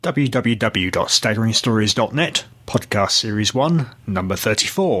www.staggeringstories.net, Podcast Series 1, Number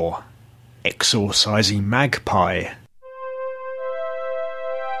 34, Exorcising Magpie.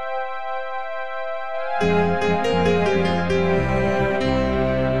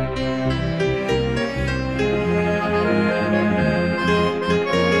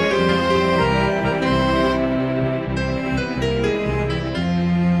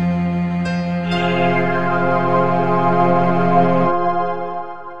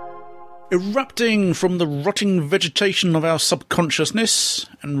 Erupting from the rotting vegetation of our subconsciousness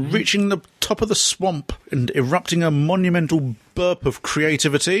and reaching the top of the swamp and erupting a monumental burp of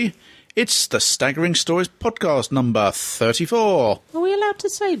creativity, it's the Staggering Stories podcast number 34. Are we allowed to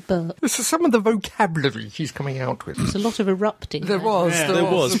say burp? This is some of the vocabulary he's coming out with. There's a lot of erupting. There was.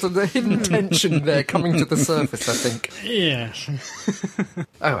 Sort of the hidden tension there coming to the surface, I think. Yes.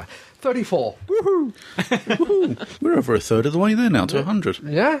 Anyway, 34. Woohoo! Woohoo. We're over a third of the way there now to 100.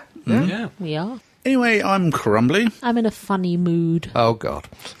 Yeah? Yeah. We are. Anyway, I'm Crumbly. I'm in a funny mood. Oh, God.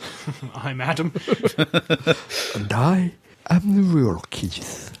 I'm Adam. And I am the real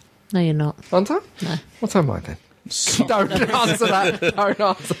Keith. No, you're not. Aren't I? No. What am I then? Don't answer that. Don't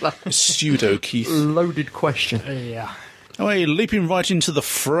answer that. Pseudo Keith. Loaded question. Yeah. Anyway, leaping right into the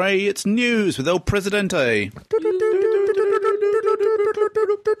fray, it's news with El Presidente.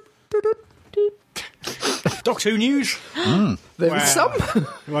 Doctor Who news? There was some.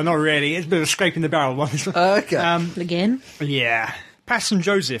 Well, not really. It's a bit of a scraping the barrel one. Okay. Again? Yeah. Passon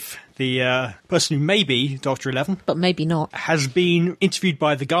Joseph, the person who may be Dr. 11, But maybe not. has been interviewed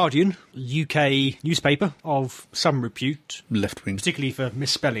by The Guardian, UK newspaper of some repute, Left wing. particularly for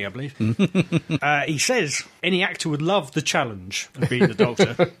misspelling, I believe. He says any actor would love the challenge of being the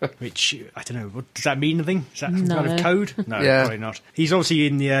Doctor, which, I don't know, what, does that mean anything? Is that some kind of No. code? No, Yeah. probably not. He's obviously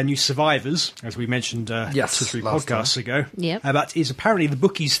in the new Survivors, as we mentioned Yes, 2 or 3 last podcasts ago. Yep. But is apparently the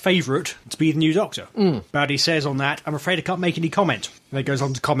bookie's favourite to be the new Doctor. But he says on that, I'm afraid I can't make any comment. And he goes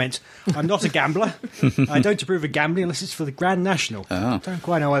on to comment, I'm not a gambler. I don't approve of gambling unless it's for the Grand National. Ah. Don't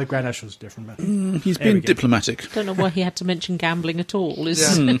quite know why the Grand National is different. But He's There we been go. diplomatic. Don't know why he had to mention gambling at all.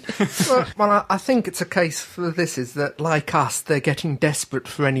 Yeah. Well, I think it's a case for this is that, like us, they're getting desperate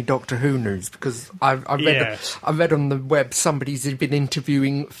for any Doctor Who news because I read on the web somebody's been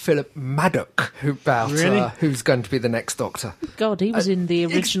interviewing Philip Maddock about Really? who's going to be the next Doctor. God, he was in the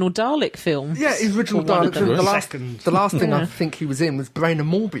original Dalek film. Yeah, his original Or one of Dalek. them. The last thing I Yeah. think he was in was Brain of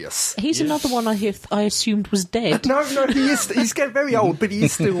Morbius. He's another one I assumed was dead. No, he's getting very old, but he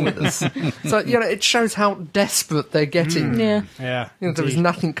is still with us. So, it shows how desperate they're getting. Yeah. yeah, There is indeed.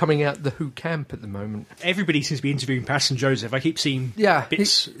 nothing coming out the Who camp at the moment. Everybody seems to be interviewing Passon Joseph. I keep seeing Yeah,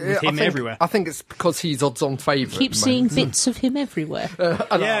 bits I with him think- everywhere. I think it's because he's odds-on favourite. Keep seeing bits of him everywhere.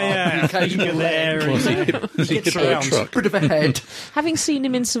 Yeah. Occasional there. leg. He gets Hit by a around. truck. Bit of a head. Having seen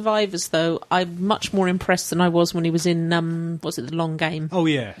him in Survivors, though, I'm much more impressed than I was when he was in, The Long Game? Oh,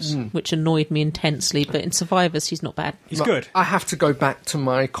 yes. Which annoyed me intensely, but in Survivors, he's not bad. He's good. I have to go back to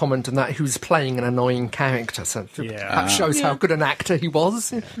my comment on that. He was playing an annoying character, so that shows how good an actor he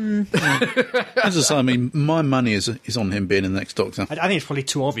was. As I say, I mean, my money is on him being the next Doctor. I think it's probably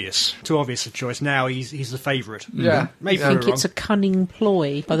too obvious a choice. Now he's the favourite. Yeah. Maybe I think wrong. it's a cunning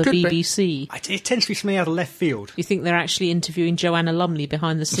ploy by the Could be. BBC. It tends to be something out of left field. You think they're actually interviewing Joanna Lumley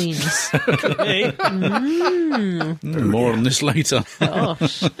behind the scenes? Could be. More on this later.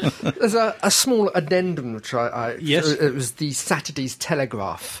 Gosh. There's a small addendum which Yes. it was the Saturday's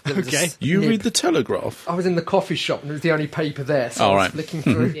Telegraph. There was a Okay. You snip. read the Telegraph? I was in the coffee shop and it was the only paper there, so All I was right. flicking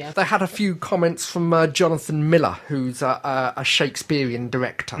through. Yeah. They had a few comments from Jonathan Miller, who's a Shakespearean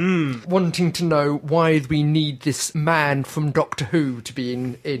director, wanting to know why we need this man from Doctor Who to be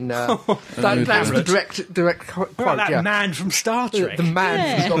in. That's the direct quote. What about that yeah. man from Star Trek? The man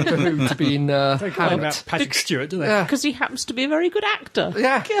Yeah. from Doctor Who to be in Don't call him Hamlet. about Patrick Stewart, do they? Yeah. Because he happens to be a very good actor.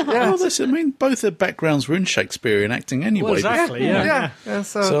 Yeah, God. yeah. Well, I mean, both their backgrounds were in Shakespearean acting anyway. Well, exactly, yeah.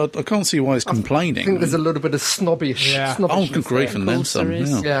 So So I can't see why he's complaining. I think there's a little bit of snobbish. Yeah. Oh, snobbishness good grief, there. and then course some. there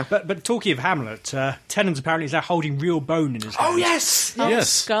is. Yeah. Yeah. But talking of Hamlet, Tennant apparently is now holding real bone in his hand. Oh yes. Oh, Yes.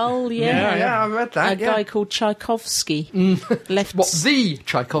 Skull, Yeah, yeah. I read A that. guy called Tchaikovsky left. What, the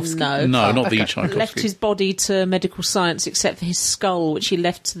Tchaikovsky? No. No, not the Left Tchaikovsky. his body to medical science except for his skull, which he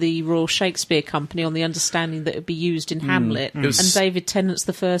left to the Royal Shakespeare Company on the understanding that it would be used in Hamlet. It And David Tennant's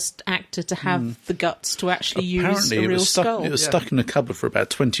the first actor to have the guts to actually use a real skull. It was stuck in a cupboard for about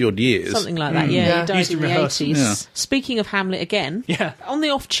 20-odd years. Something like that, yeah. He died Used in to the rehearse. 80s. Yeah. Speaking of Hamlet again, on the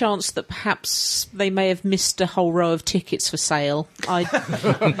off chance that perhaps they may have missed a whole row of tickets for sale, I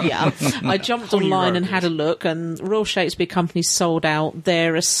jumped online and had a look, and Royal Shakespeare Company's sold out.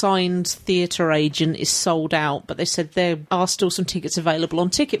 Their assigned theatre agent is sold out, but they said there are still some tickets available on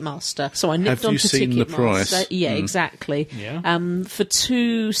Ticketmaster. So I nipped onto Ticketmaster. Have you seen the price? Yeah, exactly. Yeah. For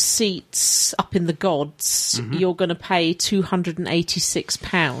 2 seats up in the gods, you're going to pay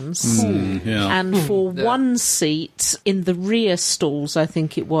 £286. And for 1 seat in the rear stalls, I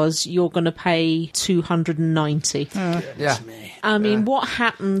think it was, you're going to pay £290. I mean, what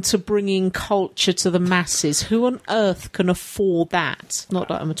happened to bringing culture to the masses? Who on earth can afford that? Not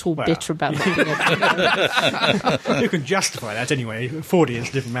that I'm at all bitter about that. You can justify that anyway. 40 is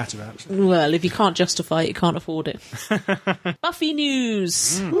a different matter, perhaps. Well, if you can't justify it, you can't afford it. Buffy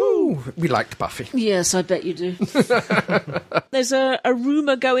news. Ooh, we liked Buffy. Yes, I bet you do. There's a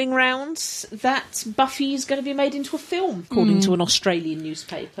rumour going round that Buffy is going to be made into a film, according to an Australian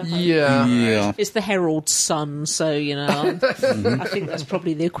newspaper. Yeah. It's the Herald Sun, so, you know, I think that's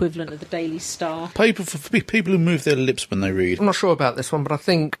probably the equivalent of the Daily Star. For people who move their lips when they read. I'm not sure about this one, but I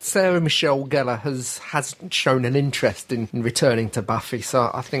think Sarah Michelle Gellar has shown an interest in returning to Buffy, so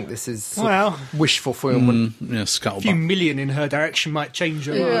I think this is wishful fulfillment. A few Scuttlebutt. million in her direction might change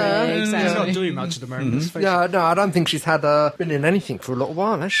her mind. exactly. She's not doing much at the moment. let's face it. Yeah, no, I don't think she's had been in anything for a little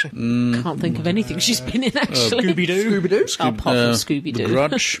while, has she? Can't think of anything she's been in, actually. Scooby-Doo. Scooby-Doo? Apart from Scooby-Doo. The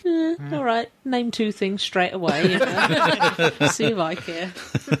Grudge. All right, name 2 things straight away. You know? See if I care.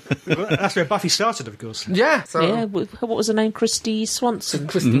 That's where Buffy started, of course. Yeah. So Yeah, what was her name? Christy Swanson.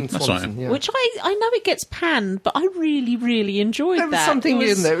 Christine That's Swanson, right. yeah. Which I know it gets panned, but I really, really enjoyed There was that. something It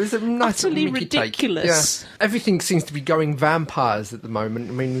was in there. It was a nice utterly little Mickey ridiculous. Take. Yeah. Everything seems to be going vampires at the moment.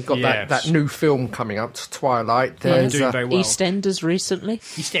 I mean, we've got Yes. that new film coming up, Twilight. They're There's doing very well. EastEnders recently.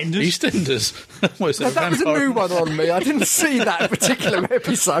 EastEnders. EastEnders. What is that? that was a new one on me. I didn't see that particular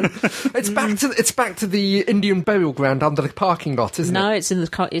episode. It's back to the Indian burial ground under the parking lot, isn't No, it? it's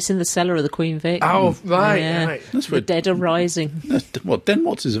in the cellar of the Queen Vic. Oh, right, Yeah. right. That's The where dead are rising. What? Den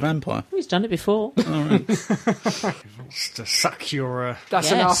Watts is a vampire. He's done it before. Just to suck your...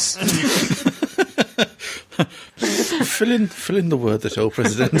 That's Yes. enough. Fill in the word that old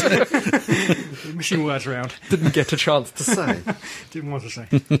president. missing words around. Didn't get a chance to say. Didn't want to say.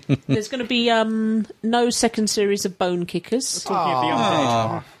 There's going to be no second series of Bone Kickers. Talking of the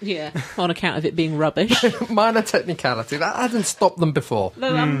undead. Yeah, on account of it being rubbish. Minor technicality. That hadn't stopped them before.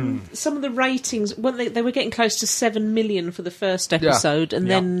 Though, some of the ratings, well, they were getting close to 7 million for the first episode, and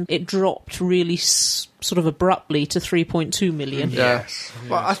then it dropped really sort of abruptly to 3.2 million. Yes.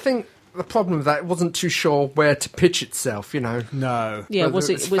 Well, I think the problem with that, it wasn't too sure where to pitch itself, you know. No. Yeah, Whether is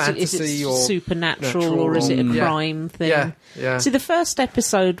it's it fantasy or supernatural or is it a yeah. crime thing? Yeah, yeah. See, the first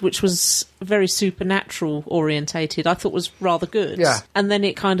episode, which was very supernatural orientated, I thought was rather good. Yeah. And then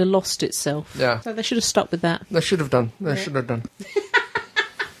it kind of lost itself. Yeah. So they should have stuck with that. They should have done. They should have done.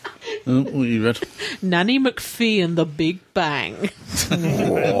 What you read? Nanny McPhee and the Big Bang.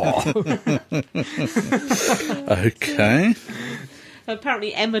 Okay.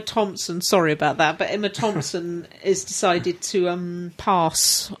 Apparently Emma Thompson, sorry about that, but Emma Thompson has decided to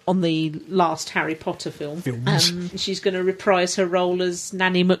pass on the last Harry Potter film. She's going to reprise her role as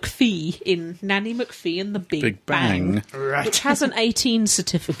Nanny McPhee in Nanny McPhee and the Big Bang. Right. Which has an 18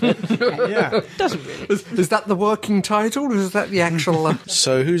 certificate. Yeah. Doesn't really. Is that the working title, or is that the actual...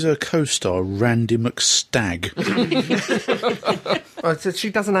 So who's her co-star? Randy McStag. So she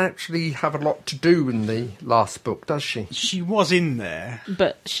doesn't actually have a lot to do in the last book, does she? She was in there.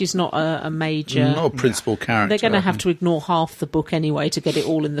 But she's not a major... Not a principal character. They're going to have to ignore half the book anyway to get it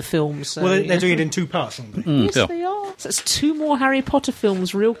all in the film. So, Well, they're doing it in 2 parts, aren't they? Yes, yeah. they are. So it's 2 more Harry Potter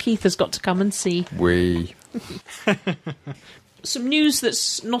films Real Keith has got to come and see. Some news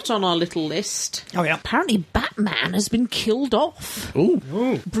that's not on our little list. Oh, yeah. Apparently Batman has been killed off.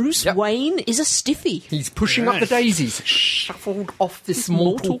 Ooh. Bruce Yep. Wayne is a stiffy. He's pushing up the Yes. daisies, shuffled off this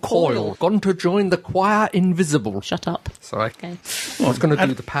mortal mortal coil, gone to join the choir invisible. Shut up. Sorry. Okay. I was going to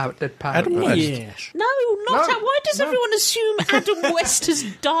do the dead power. Adam West. Yes. No, not No, that. Why does everyone assume Adam West has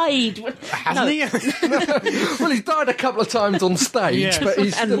died? Hasn't he? Well, he's died a couple of times on stage, Yes. but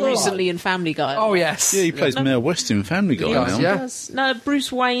he's And still recently in Family Guy. alive. Oh, yes. Yeah, he plays Mayor West in Family Guy He does, now. Yeah. does. No,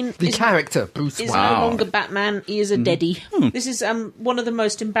 Bruce Wayne... The character, Bruce is Wayne. no longer Batman. He is a deadie. This is one of the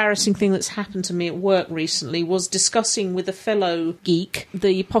most embarrassing thing that's happened to me at work recently, was discussing with a fellow geek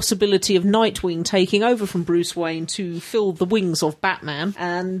the possibility of Nightwing taking over from Bruce Wayne to fill the wings of Batman,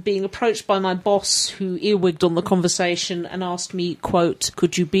 and being approached by my boss, who earwigged on the conversation and asked me, quote,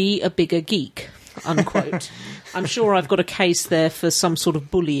 "Could you be a bigger geek?" unquote. I'm sure I've got a case there for some sort of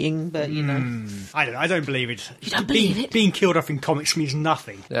bullying, but, you know. I don't believe it. You don't believe it? Being killed off in comics means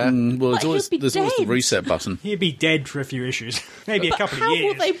nothing. Yeah. Well, But there's he'll be always the dead. reset button. He'd be dead for a few issues. Maybe a But couple how of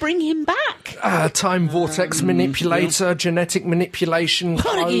years. will they bring him back? Time vortex manipulator, genetic manipulation,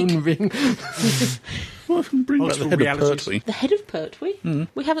 clone ring. Well, I can bring back the Multiple head realities. of Pertwee. The head of Pertwee?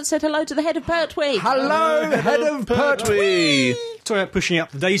 We haven't said hello to the head of Pertwee. Hello, head of Pertwee. Talking about pushing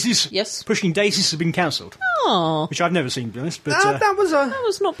up the daisies. Yes. Pushing daisies has been cancelled, Oh, which I've never seen, to be honest. But That was that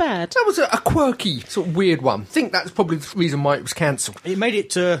was not bad. a quirky, sort of weird one. I think that's probably the reason why it was cancelled. it made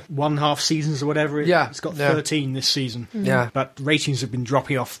it to 1.5 seasons or whatever. Yeah, It's got yeah. 13 this season. Yeah. But ratings have been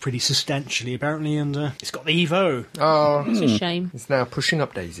dropping off pretty substantially, apparently, and it's got the Evo, Oh, It's a shame. it's now pushing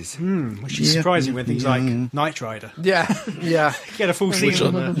up daisies. which is surprising when things like Knight Rider Yeah, yeah. get a full Which season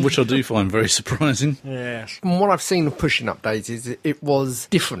on there. which I do find very surprising. Yes. From what I've seen of pushing up daisies, it was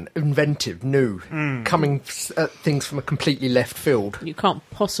different, inventive, new, coming at things from a completely left field. You can't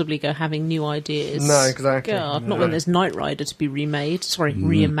possibly go having new ideas. No, exactly. God, not when there's Knight Rider to be remade. Sorry,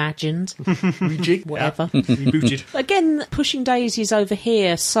 reimagined. Rejig. Whatever. Rebooted. Again, Pushing Daisies over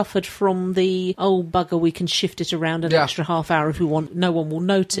here suffered from the, oh bugger, we can shift it around an Yeah. extra half hour if we want, no one will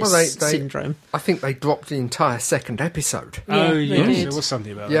notice Well, they- syndrome. I think they dropped the entire second episode. Yeah, Oh, they yes, did. there was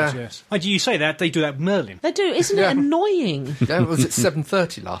something about Yeah. that, yes. Oh, do you say that? They do that with Merlin. They do, isn't Yeah. it annoying? Yeah, it was at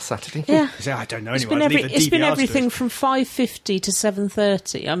 7:30 last Saturday. Yeah. I don't know It's anyway. been, I'd leave the it's been DVRs to everything it. from 5:50 to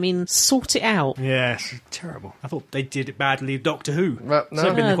 7:30. I mean, sort it out. Yes, terrible. I thought they did it badly with Doctor Who. Well, no. So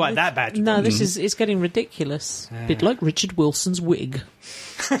it's been No, quite that bad. No, this is it's getting ridiculous. Bit like Richard Wilson's wig.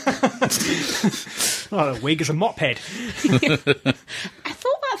 Oh, the wig is a mop head. I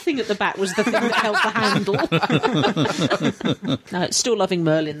thought that thing at the back was the thing that held the handle. No, it's still loving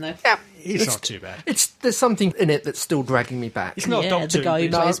Merlin though. Yeah, It's not too bad. there's something in it that's still dragging me back. It's not yeah, Doctor the guy who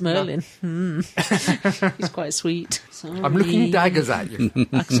Who. plays No, no. Merlin. He's quite sweet. Sorry. I'm looking daggers at you.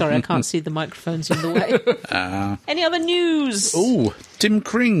 Sorry, I can't see the microphones in the way. Any other news? Oh, Tim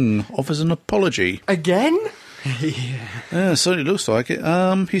Kring offers an apology. Again? Yeah, certainly looks like it.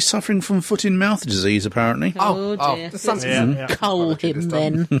 He's suffering from foot-in-mouth disease, apparently. Oh, dear. there's something. Yeah. Cull him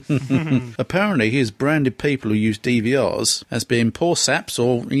then. Apparently, he has branded people who use DVRs as being poor saps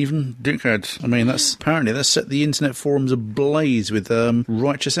or even dickheads. I mean, that's set the internet forums ablaze with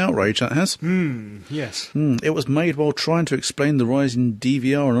righteous outrage, that has. Yes. It was made while trying to explain the rise in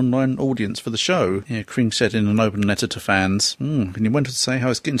DVR and online audience for the show, Kring said in an open letter to fans. And he went on to say how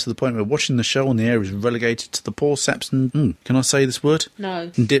it's getting to the point where watching the show on the air is relegated to the poor saps and, can I say this word? No.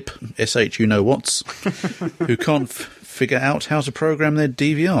 Dip, SH you know what's, who can't figure out how to program their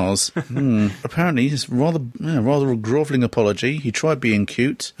DVRs. Apparently, it's rather a grovelling apology. He tried being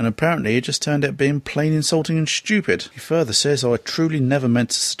cute, and apparently it just turned out being plain insulting and stupid. He further says, I truly never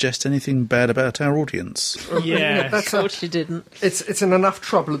meant to suggest anything bad about our audience. Yeah. Of course you didn't. It's in enough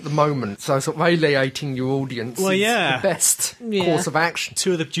trouble at the moment, so sort of alienating your audience Well, is yeah. the best Yeah. course of action.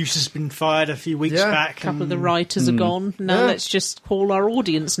 Two of the producers have been fired a few weeks Yeah. back. A couple of the writers are gone. No, Yeah. let's just call our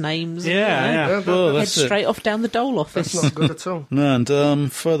audience names. Yeah. Well, Head that's it. straight off down the dole office. It's not good at all.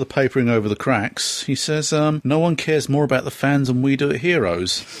 And further papering over the cracks, he says, no one cares more about the fans than we do at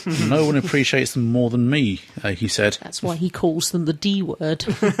Heroes. No one appreciates them more than me, he said. That's why he calls them the D word.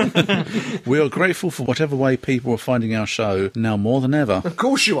 We are grateful for whatever way people are finding our show, now more than ever. Of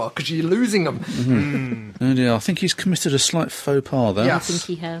course you are, because you're losing them. And yeah, I think he's committed a slight faux pas there. Yeah. I think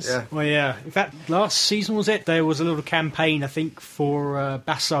he has. Yeah. Well, yeah. In fact, last season, was it? There was a little campaign, I think, for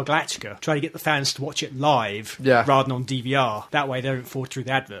Battlestar Galactica, trying to get the fans to watch it live rather than on DVR. That way they don't fall through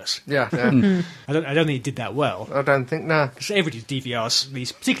the adverts. Yeah, yeah. I don't think it did that well. I don't think, no. Because everybody's DVRs,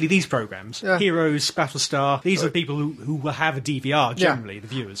 particularly these programmes. Yeah. Heroes, Battlestar, these are the people who will have a DVR, generally, the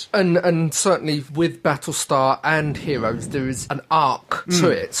viewers. And certainly with Battlestar and Heroes, there is an arc to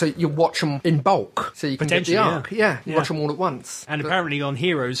it. So you watch them in bulk. So you can get the Potentially, arc. Yeah, you watch them all at once. And But- apparently on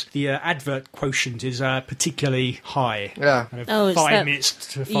Heroes, the advert quotient is particularly high. Yeah. Kind of Oh, it's 5 that- minutes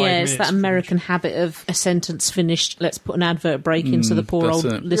to 5 Yeah, minutes. it's that American habit of a sentence finished let's put an advert break in so the poor that's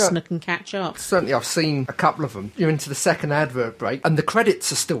old it. listener can catch up. Certainly, I've seen a couple of them. You're into the second advert break, and the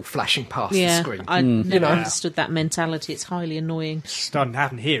credits are still flashing past the screen. I never understood that mentality. It's highly annoying. It's starting to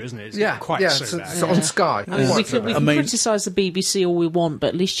happen here, isn't it? It's quite so bad. It's on Sky. We can criticise the BBC all we want, but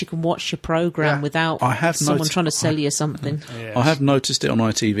at least you can watch your programme without someone trying to sell you something. Yes. I have noticed it on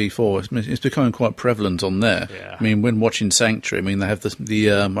ITV4. It's becoming quite prevalent on there. Yeah. I mean, when watching Sanctuary, they have the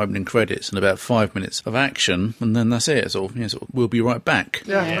opening credits and about 5 minutes of action, and then that's it. Sort of, we'll be right back.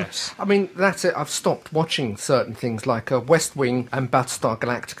 Yeah. Yes. I mean, that's it. I've stopped watching certain things like West Wing and Battlestar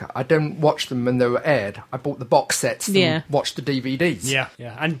Galactica. I don't watch them when they were aired. I bought the box sets and watched the DVDs. Yeah.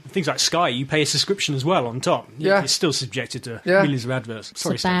 And things like Sky, you pay a subscription as well on top. You're still subjected to millions of adverts.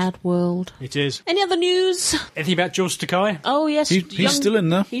 Sorry, It's a bad world. It is. Any other news? Anything about George Takei? Oh, yes. He's still in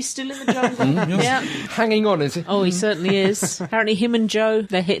there. He's still in the jungle. Yeah. Hanging on, is he? Oh, he certainly is. Apparently him and Joe,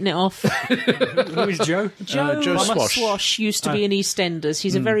 they're hitting it off. Who is Joe? Joe Swash. Swash used to be in EastEnders.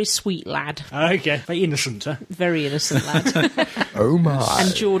 He's a very sweet lad. Okay. Very innocent, huh? Very innocent lad. Oh, my.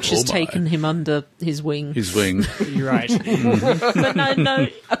 And George has taken him under his wing. His wing. You're right. But no.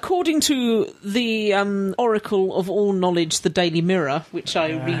 According to the Oracle of all knowledge, the Daily Mirror, which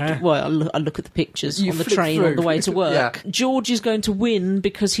I read, well, I look at the pictures You on the flick train through. on the way to work. George is going to win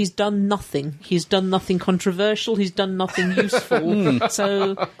because he's done nothing. He's done nothing controversial. He's done nothing useful.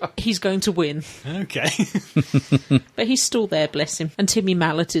 So he's going to win. Okay. But he's still there, bless him. And Timmy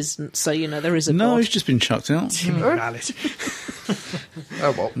Mallet isn't. So there is a No, God. he's just been chucked out. Mallet.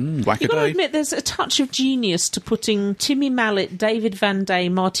 Oh, well. Whack a You've got to day. admit, there's a touch of genius to putting Timmy Mallet, David Van Day,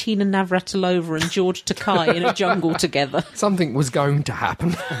 Martina Navratilova and George Takei in a jungle together. Something was going to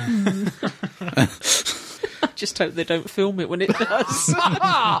happen. I just hope they don't film it when it does.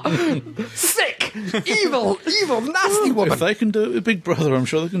 Sick! Evil, nasty woman. If they can do it with Big Brother, I'm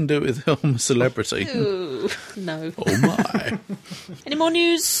sure they can do it with a celebrity. Ooh, no. Oh, my. Any more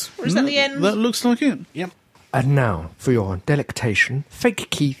news? Or is that the end? That looks like it. Yep. And now, for your delectation, Fake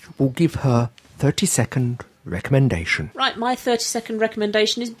Keith will give her 30-second recommendation. Right, my 30-second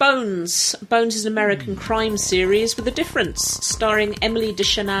recommendation is Bones. Bones is an American crime series with a difference. Starring Emily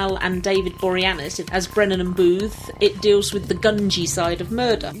Deschanel and David Boreanaz as Brennan and Booth, it deals with the gungy side of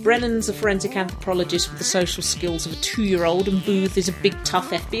murder. Brennan's a forensic anthropologist with the social skills of a 2-year-old, and Booth is a big,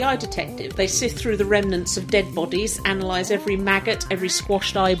 tough FBI detective. They sift through the remnants of dead bodies, analyse every maggot, every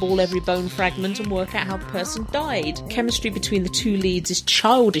squashed eyeball, every bone fragment, and work out how the person died. Chemistry between the two leads is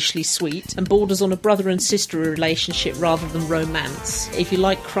childishly sweet and borders on a brother and sister relationship rather than romance. If you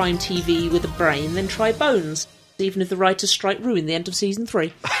like crime TV with a brain, then try Bones. Even if the writer's strike ruined the end of season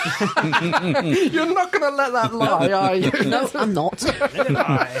 3. You're not going to let that lie, are you? No, I'm not.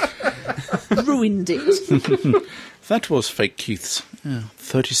 Ruined it. That was Fake Keith's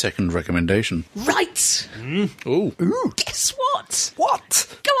 30-second recommendation. Right! Ooh. Guess what?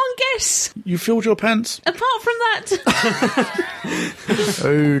 What? Go on, guess. You filled your pants? Apart from that,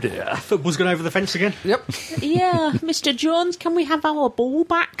 Oh, dear. Football's gone over the fence again? Yep. yeah, Mr. Jones, can we have our ball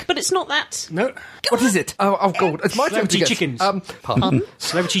back? But it's not that. No. What is it? Oh, God. It's my turn to Celebrity guess. chickens. Pardon?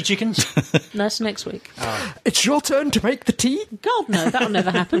 Celebrity chickens? No, it's next week. It's your turn to make the tea? God, no, that'll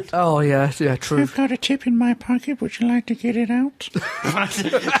never happen. Oh, yeah, true. I've got a tip in my pocket. Would you like to get it out? Is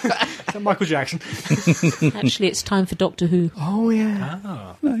that Michael Jackson? Actually, it's time for Doctor Who. Oh,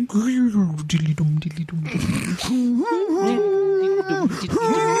 yeah.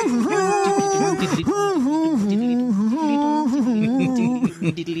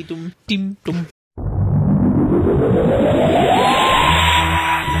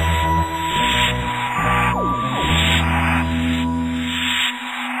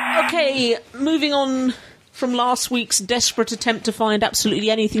 Okay, moving on from last week's desperate attempt to find absolutely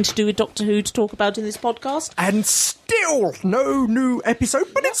anything to do with Doctor Who to talk about in this podcast. And still no new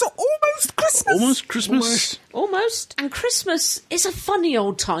episode, but it's almost Christmas. Almost Christmas. Almost. And Christmas is a funny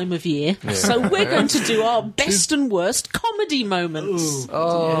old time of year. So we're going to do our best and worst comedy moments.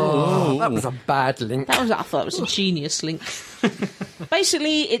 Oh, that was a bad link. I thought it was a genius link.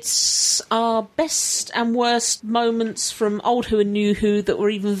 Basically, it's our best and worst moments from old Who and new Who that were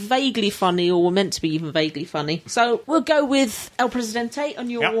even vaguely funny or were meant to be even vaguely funny. So we'll go with El Presidente on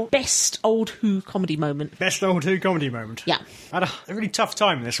your best old Who comedy moment. Best old Who comedy moment? Yeah. I had a really tough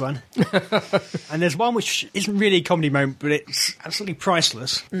time in this one. And there's one which isn't really a comedy moment, but it's absolutely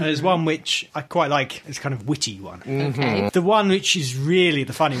priceless. And there's one which I quite like. It's kind of witty one. Okay. The one which is really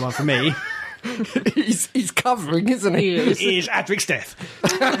the funny one for me He's covering, isn't he? Yes. is Adric's death.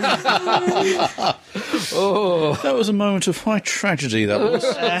 That was a moment of high tragedy, that was.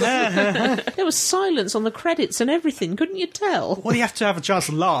 There was silence on the credits and everything, couldn't you tell? Well, you have to have a chance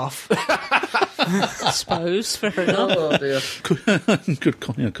to laugh. I suppose, fair enough. Oh, dear. Good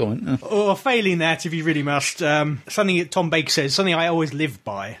comment. Or failing that, if you really must, something that Tom Baker says, something I always live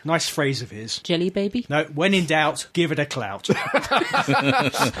by. Nice phrase of his. Jelly baby? No, when in doubt, give it a clout.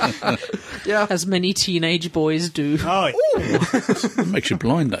 Yeah. As many teenage boys do. Oh, It makes you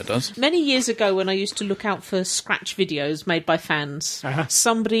blind, that does. Many years ago, when I used to look out for scratch videos made by fans,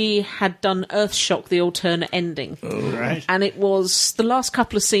 somebody had done Earthshock, the alternate ending. right. And it was the last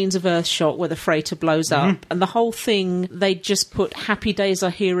couple of scenes of Earthshock where the freighter blows up, and the whole thing, they just put Happy Days Are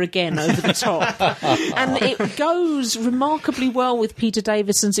Here Again over the top. And it goes remarkably well with Peter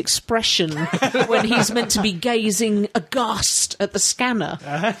Davison's expression when he's meant to be gazing aghast at the scanner.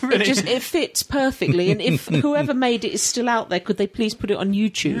 Really? It fits perfectly, and if whoever made it is still out there, could they please put it on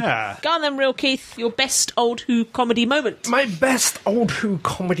YouTube? Yeah. Go on then, Real Keith, your best Old Who comedy moment. My best Old Who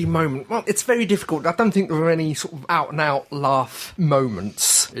comedy moment. Well, it's very difficult. I don't think there are any sort of out-and-out laugh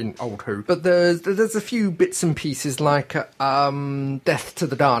moments in Old Who. But there's a few bits and pieces like Death to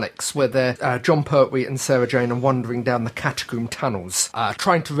the Daleks, where they're John Pertwee and Sarah Jane are wandering down the catacomb tunnels,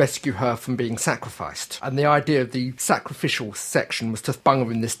 trying to rescue her from being sacrificed. And the idea of the sacrificial section was to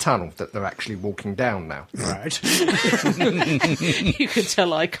bunger in this tunnel that they're actually walking down now. Right. You can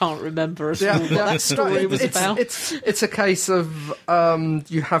tell I can't remember at all what that story was about. It's a case of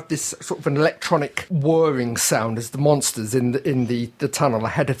you have this sort of an electronic whirring sound as the monsters in the tunnel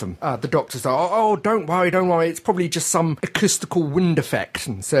ahead of them. The doctors are, oh, don't worry, it's probably just some acoustical wind effect.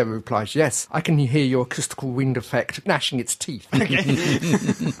 And Sarah replies, yes, I can hear your acoustical wind effect gnashing its teeth.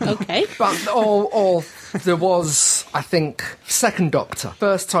 Okay. But or there was, I think, Second Doctor.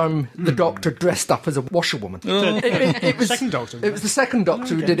 First time the Doctor dressed up as a washerwoman. It was Second Doctor. It was the Second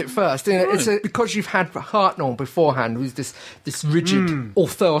Doctor who did it first. You know, it's because you've had Hartnell beforehand, who's this rigid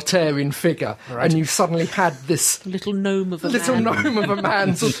authoritarian figure, and you suddenly had this Little gnome of a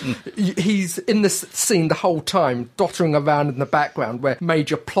man. So he's in this scene the whole time, dottering around in the background where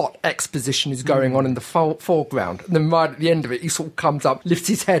major plot exposition is going on in the foreground. And then right at the end of it, he sort of comes up, lifts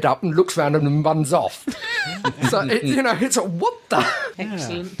his head up and looks around and runs off. So, it's like, what the?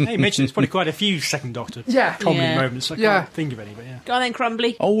 Excellent. Hey, you mentioned there's probably quite a few Second Doctor comedy Yeah. moments. I can't think of any, but yeah. Go on then,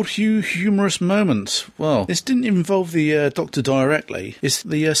 Crumbly. Old Hugh humorous moment. Well, this didn't involve the Doctor directly. It's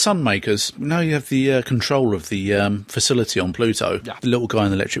the Sunmakers. Now you have the control of the facility on Pluto. Yeah. The little guy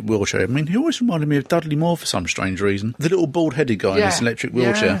in the electric wheelchair. I mean, he always reminded me of Dudley Moore for some strange reason. The little bald-headed guy in his electric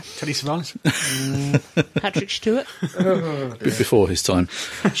wheelchair. Telly Savalas. Patrick Stewart. Bit before his time.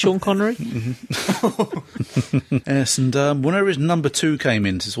 Sean Connery. Yes, and whenever his number 2 came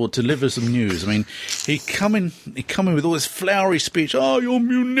in to sort of deliver some news, I mean, he'd come in with all this flowery speech. Oh, you're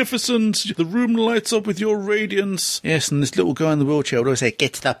munificent. The room lights up with your radiance. Yes, and this little guy in the wheelchair would always say,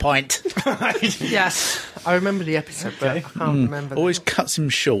 get to the point. Yes, I remember the episode, but I can't remember. Always cuts him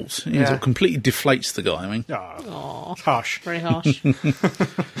short. He sort of completely deflates the guy. I mean, Harsh. Very harsh.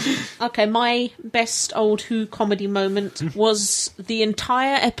 Okay, my best Old Who comedy moment was the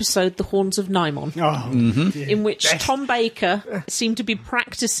entire episode, The Horns of Nimon, in which Tom Baker seemed to be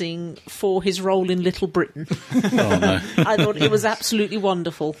practising for his role in Little Britain. oh no. I thought it was absolutely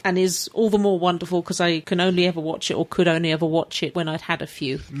wonderful, and is all the more wonderful because I can only ever watch it, or could only ever watch it, when I'd had a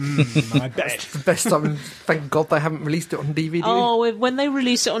few. I bet. The best time. Thank God they haven't released it on DVD. Oh, when they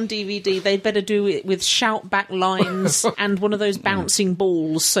release it on DVD, they'd better do it with shout-back lines and one of those bouncing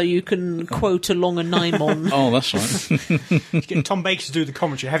balls so you can quote along a Nimon. Oh, that's right. Get Tom Baker to do the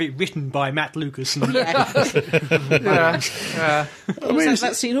commentary, have it written by Matt Lucas. And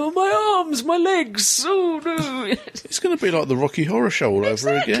That scene, oh, my arms, my legs, oh no. It's going to be like the Rocky Horror Show all over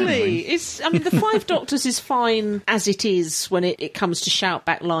again. I mean, the Five Doctors is fine as it is when it comes to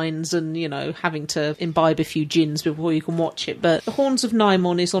shout-back lines and, having to imbibe a few gins before you can watch it, but The Horns of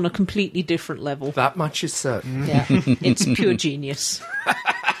Nimon is on a completely different level. That much is certain. Yeah, it's pure genius.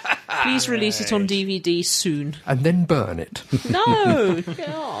 Please release it on DVD soon. And then burn it. No!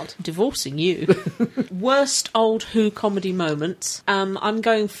 God. Divorcing you. Worst Old Who comedy moments. I'm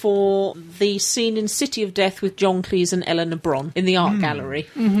going for the scene in City of Death with John Cleese and Eleanor Bron in the art gallery.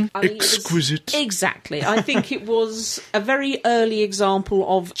 I think Exquisite. Exactly. I think it was a very early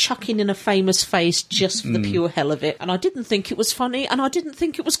example of chucking in a famous face just for the pure hell of it. And I didn't think it was funny, and I didn't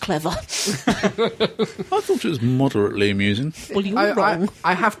think it was clever. I thought it was moderately amusing. Well, you were wrong.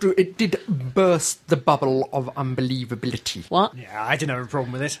 I have to. It did burst the bubble of unbelievability. What? yeah, I didn't have a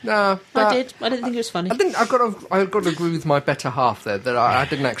problem with it. No, I did. I didn't think it was funny. I've got to agree with my better half there that I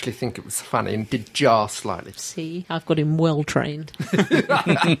didn't actually think it was funny and did jar slightly. See, I've got him well trained.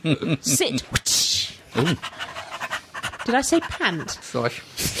 Sit. Ooh, Did I say pant? Sorry.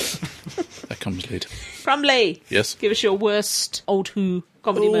 that comes lead. Crumley. Yes. Give us your worst Old Who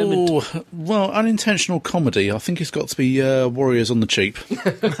comedy moment. Oh, well, unintentional comedy. I think it's got to be Warriors on the Cheap.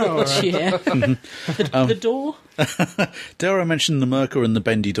 Yeah. The door? Dare I mention the Merker and the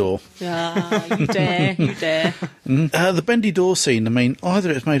bendy door? Ah, you dare, you dare. The bendy door scene, I mean,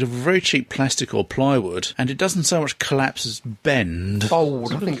 either it's made of very cheap plastic or plywood, and it doesn't so much collapse as bend.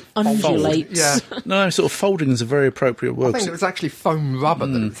 Fold. I think it Undulates. Yeah. No, sort of folding is a very appropriate I word. think it was actually foam rubber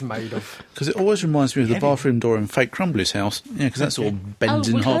that it's made of. Because it always reminds me of the bathroom door in Fake Crumbly's house. Yeah, because that sort of bends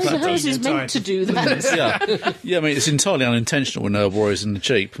in half. Hers is meant to do that. Yeah, I mean, it's entirely unintentional in Warriors in the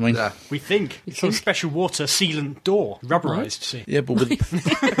Cheap. I mean, Yeah. We think. It's a special water sealant door. Rubberised, see. yeah, but with...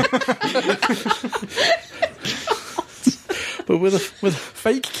 But with a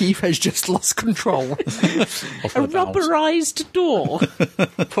Fake Keith has just lost control. A rubberised door.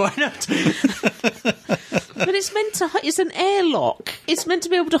 Why not? But it's meant to... It's an airlock. It's meant to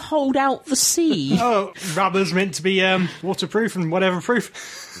be able to hold out the sea. Oh, rubber's meant to be waterproof and whatever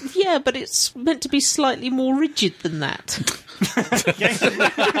proof. Yeah, but it's meant to be slightly more rigid than that.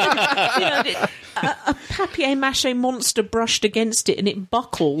 A papier-mâché monster brushed against it and it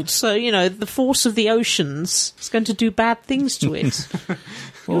buckled. So, the force of the oceans is going to do bad things to it.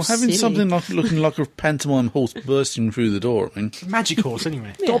 well, having silly. something looking like a pantomime horse bursting through the door, I mean... Magic horse,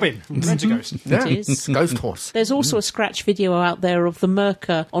 anyway. Yeah. Dobbin from Rent-A-Ghost. Yeah. It is. Ghost horse. There's also a scratch video out there of the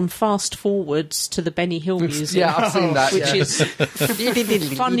Merker on fast forwards to the Benny Hill music. Yeah, I've seen that. Which yeah.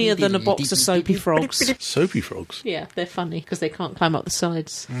 is funnier than a box of soapy frogs. Soapy frogs? Yeah, they're funny because they can't climb up the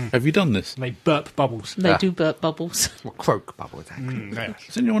sides. Have you done this? And they burp bubbles. They Yeah. do burp bubbles. Well, croak bubble, exactly. Yeah.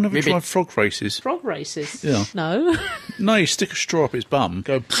 Has anyone ever Ribbit. tried frog races? Frog races? Yeah. No. No, you stick a straw up its bum,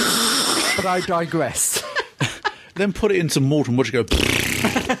 go... But I digress. then put it in some water and watch it go...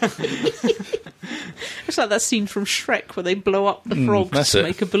 It's like that scene from Shrek where they blow up the frogs that's to it.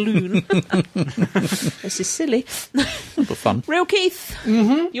 make a balloon. This is silly. but fun. Real Keith,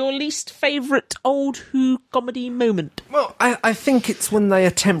 your least favourite Old Who comedy moment? Well, I think it's when they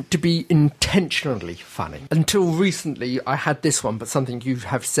attempt to be intentionally funny. Until recently, I had this one, but something you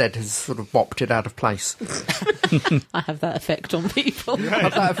have said has sort of bopped it out of place. I have that effect on people.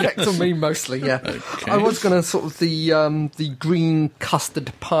 Had that effect on me mostly, yeah. Okay. I was going to sort of the green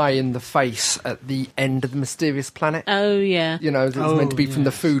custard pie in the face at the end of the Mysterious Planet. Oh, yeah. You know, it was meant to be from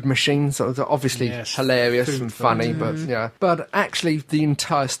the food machine, so it was obviously Yes. hilarious Food and fight. funny, but yeah. But actually, the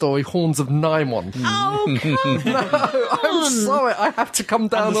entire story, Horns of Nimon. Oh, come on. I'm sorry, I have to come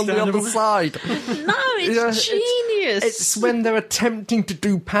down on the other Understandable. side. No, it's genius. It's when they're attempting to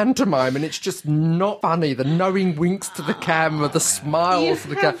do pantomime and it's just not funny. The knowing winks to the camera, the smile You to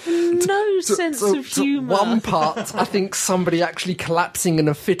the have camera. no sense of humour. One part, I think somebody actually collapsing in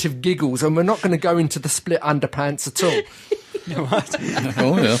a fit of giggles, and we're not going to go into the split underpants at all.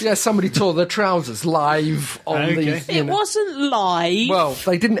 Oh, yeah. Yeah, somebody tore their trousers live on Okay. the. It wasn't live. Well,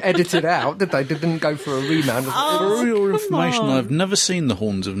 they didn't edit it out, did they? They didn't go for a remand. For your come information, on. I've never seen the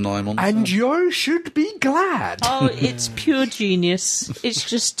Horns of Nimon. And you should be glad. Oh, it's pure genius. It's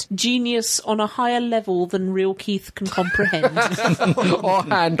just genius on a higher level than real Keith can comprehend. Or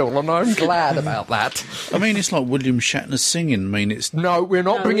handle, and I'm glad about that. I mean, it's like William Shatner singing. I mean, it's... No, we're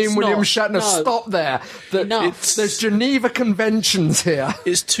not No, bringing it's William not. Shatner. No. Stop there. Enough. There's Geneva Conventions here.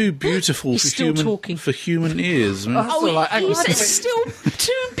 It's too beautiful He's for still human talking. for human ears. I mean, Oh, all right, hang on, It's hang on. still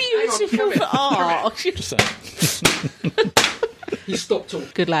too beautiful for art. You stop talking.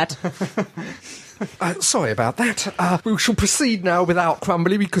 Good lad. Sorry about that. We shall proceed now without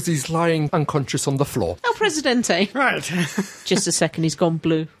Crumbly because he's lying unconscious on the floor. El Presidente. Right. Just a second, he's gone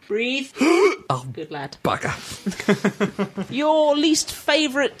blue. Breathe. Oh, Good lad. bugger. Your least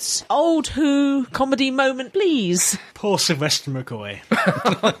favourite Old Who comedy moment, please. Poor Sylvester McCoy.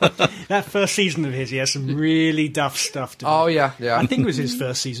 That first season of his, he has some really duff stuff to do. Oh, yeah, yeah. I think it was his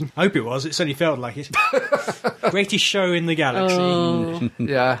first season. I hope it was. It certainly felt like it. Greatest show in the galaxy. Oh,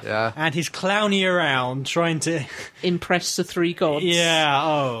 Yeah. And his clowning around trying to... impress the three gods. Yeah,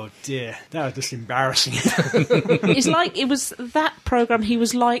 oh dear. That was just embarrassing. It's like, it was that programme, he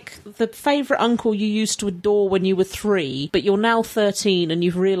was like the favourite uncle you used to adore when you were 3, but you're now 13 and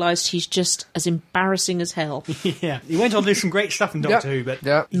you've realised he's just as embarrassing as hell. Yeah. He went on to do some great stuff in Doctor Who, but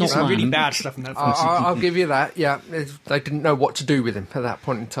Yeah. he did some Not really mine. bad stuff in that first I'll give you that, yeah. They didn't know what to do with him at that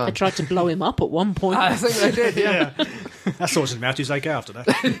point in I time. tried to blow him up at one point. I think they did, yeah. season. Yeah. That sorts him out. He's okay after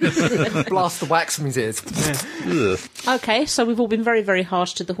that. Blast the wax from his ears. Okay, so we've all been very, very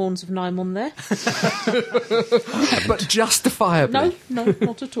harsh to the Horns of Nymon there. But justifiably. No,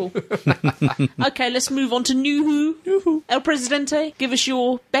 not at all. Okay, let's move on to New Who. El Presidente, give us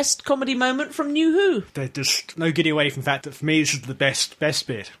your best comedy moment from New Who. There's just no getting away from the fact that for me this is the best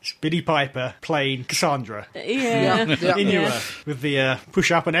bit. It's Billy Piper playing Cassandra Yeah. in New Earth with the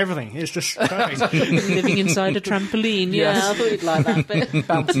push-up and everything. It's just perfect. Living inside a trampoline. Yeah, Yes. I thought you'd like that bit.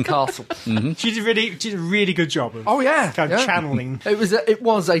 Bouncy castle. She did a really good job of Kind of channeling. It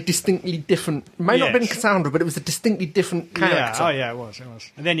was a distinctly different. May not have been Yes. Cassandra, but it was a distinctly different character. Yeah, it was.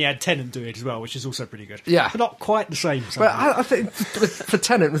 And then you had Tennant do it as well, which is also pretty good. Yeah. But not quite the same. But I think for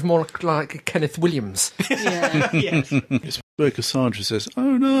Tennant, it was more like Kenneth Williams. Yeah. Yes. It's where Cassandra says,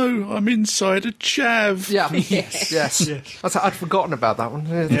 "Oh no, I'm inside a chav." Yeah. Yes. Yes. I'd forgotten about that one.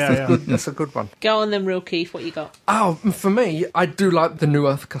 That's a good one. Go on then, Real Keith, what you got? Oh, for me, I do like the New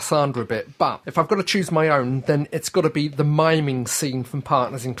Earth Cassandra bit, but if I've got to choose my own, then it's got to be the miming scene from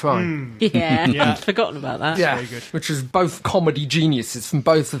Partners in Crime. Yeah, I'd forgotten about that. Yeah, very good. which is both comedy geniuses from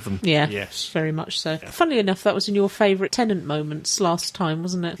both of them. Yeah, Yes. very much so. Funnily enough, that was in your favourite Tennant moments last time,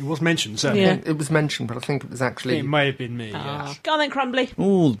 wasn't it? It was mentioned, certainly. Yeah. It was mentioned, but I think it was actually... It may have been me, yes. Go on then, Crumbly.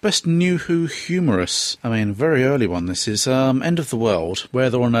 Oh, best New Who humorous. I mean, very early one. This is End of the World, where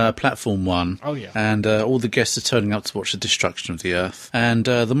they're on platform 1. Oh, yeah. And all the guests are turning up to watch the destruction of the Earth. And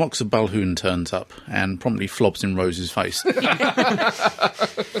the Mox of Balhoun turns up and promptly flobs in Rose's face.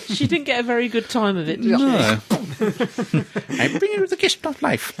 She didn't get a very good time of it, did No. I bring you the gift of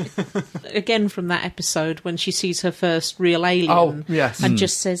life. she? Again, from that episode when she sees her first real alien. Oh, yes. And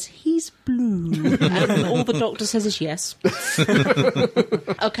just says, he's blue. And all the Doctor says is yes.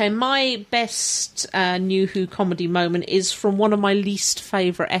 Okay, my best New Who comedy moment is from one of my least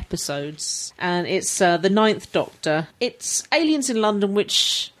favourite episodes. And it's the Ninth Doctor. It's Aliens in London,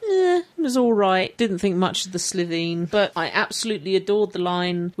 which... it was all right. Didn't think much of the Slitheen, but I absolutely adored the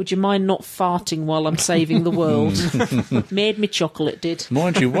line, "Would you mind not farting while I'm saving the world?" Made me chuckle, it did.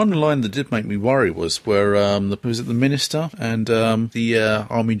 Mind you, one line that did make me worry was where was it the Minister and the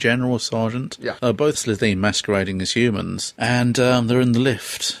Army General or Sergeant? Yeah. Both Slitheen masquerading as humans, and they're in the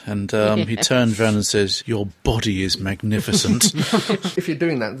lift, and he turns around and says, "Your body is magnificent." If you're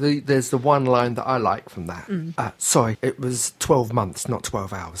doing that, there's the one line that I like from that. Sorry, it was 12 months, not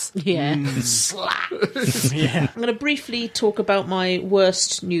 12 hours. Yeah. Slap. Yeah. I'm going to briefly talk about my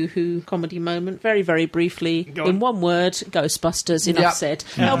worst New Who comedy moment. Very, very briefly. Go on. In one word, Ghostbusters. Enough Yep. said.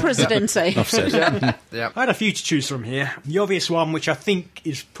 El Presidente. Enough said. Yeah. I had a few to choose from here. The obvious one, which I think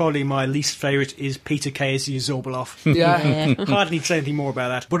is probably my least favourite, is Peter Kay as the Zorbaloff. Yeah. Hardly need to say anything more about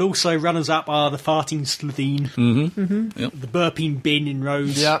that. But also, runners-up are the farting Slitheen, the burping bin in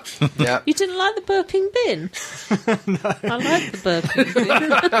Rose. Yeah. Yeah. You didn't like the burping bin? No. I like the burping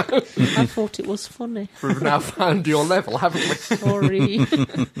bin. I thought it was funny. We've now found your level, haven't we? Sorry.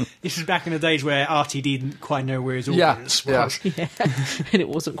 This is back in the days where RTD didn't quite know where his Yeah, audience yeah. was. Yeah. And it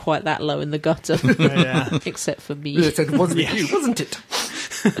wasn't quite that low in the gutter. Yeah. Except for me. It said, wasn't it you, wasn't it?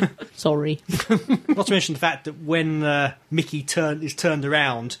 Sorry. Not to mention the fact that when Mickey is turned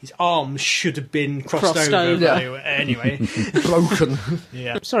around, his arms should have been crossed over. Yeah. Anyway, Broken.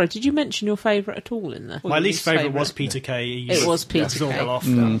 yeah. Sorry, did you mention your favourite at all in there? My least favourite was Peter Kay. It was Peter Kay.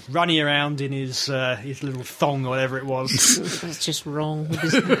 Zorbaloff, running around in his little thong or whatever it was. That's just wrong with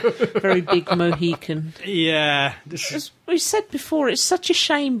his very big Mohican. Yeah. As we said before, it's such a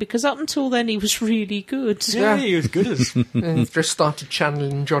shame because up until then he was really good. Yeah, he was good as. And he's just started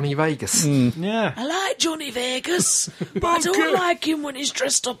channeling Johnny Vegas. Yeah. I like Johnny Vegas, but I don't like him when he's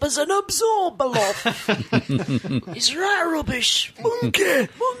dressed up as an Absorbaloff. He's right rubbish. Monkey.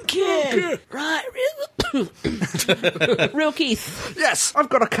 Right. Real Keith. Yes, I've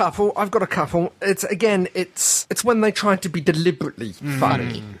got a couple. It's when they try to be deliberately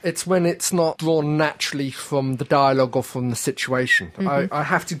funny. It's when it's not drawn naturally from the dialogue or from the situation. I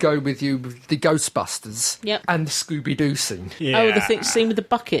have to go with you with the Ghostbusters and the Scooby-Doo scene. Yeah. Oh, the scene with the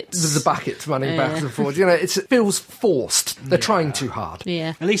buckets. The buckets running back and forth. You know, it feels forced. They're trying too hard.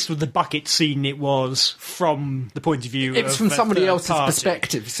 Yeah. At least with the bucket scene, it was from the point of view It was of from a somebody third else's party.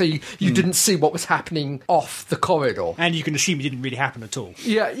 perspective, so you didn't see what was happening off the corridor. And you can assume it didn't really happen at all.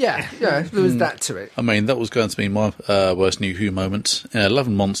 Yeah, there was that to it. I mean, that was going to be my worst New Who moment. Love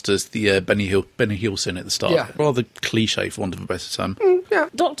and Monsters, the Benny Hill scene at the start. Yeah. Rather cliche cliche, for want of a better term.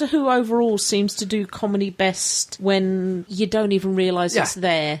 Doctor Who overall seems to do comedy best when you don't even realise it's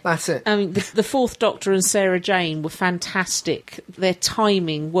there. That's it. I mean, the Fourth Doctor and Sarah Jane were fantastic. Their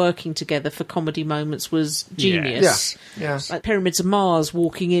timing working together for comedy moments was genius. Yeah. Like Pyramids of Mars,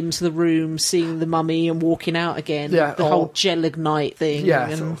 walking into the room, seeing the mummy and walking out again. Yeah, the whole Gelignite thing.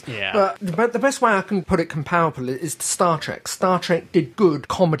 But the best way I can put it comparable is to Star Trek. Star Trek did good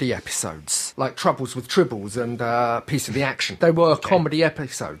comedy episodes, like Troubles with Tribbles and Piece of the Action. They were comedy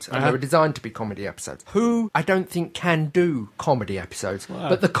episodes, and they were designed to be comedy episodes. Who, I don't think, can do comedy episodes,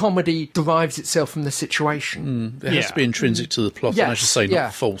 but the comedy derives itself from the situation. It has to be intrinsic to the plot, and I should say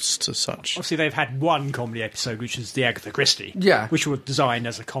not false to such. Obviously, they've had one comedy episode, which is the Agatha Christie, which was designed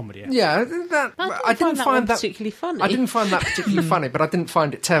as a comedy episode. Yeah, I didn't find that particularly funny. I didn't find that particularly funny, but I didn't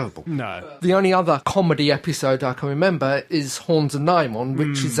find it terrible. No. The only other comedy episode I can remember is Horns and Nymon,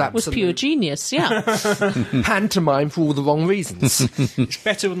 which is absolutely... was pure genius, yeah. pantomime for all the wrong reasons. It's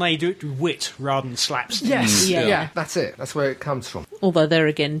better when they do it with wit rather than slapstick. Yes, yeah, that's it. That's where it comes from. Although there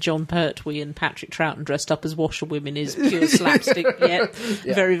again, John Pertwee and Patrick Troughton dressed up as washerwomen is pure slapstick, yet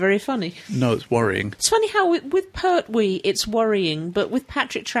very, very funny. No, it's worrying. It's funny how with Pertwee it's worrying, but with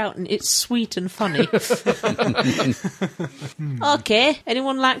Patrick Troughton it's sweet and funny. Okay,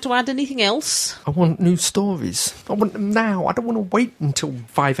 anyone like to add anything else? I want new stories. I want them now. I don't want to wait until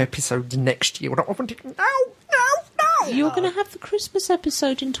 5 episodes next year. I want it now. You're going to have the Christmas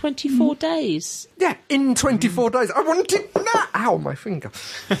episode in 24 days. Yeah, in 24 days. I want it now. Ow, my finger.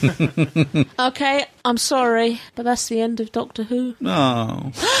 Okay, I'm sorry, but that's the end of Doctor Who.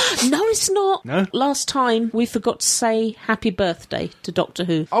 No. No, it's not. No? Last time we forgot to say happy birthday to Doctor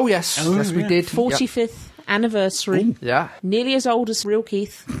Who. Oh, yes. Yes, we did. 45th anniversary. Yep. Yeah. Nearly as old as Real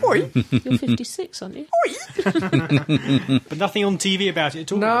Keith. Oi. You're 56, aren't you? But nothing on TV about it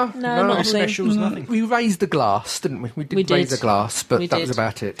at all. No, not a thing. Specials, nothing. We raised the glass, didn't we? We did raise the glass, but that was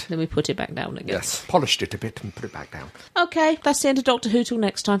about it. Then we put it back down again. Yes, polished it a bit and put it back down. Okay, that's the end of Doctor Who till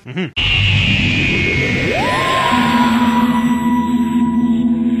next time.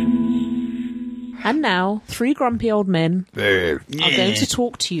 And now, 3 grumpy old men are going to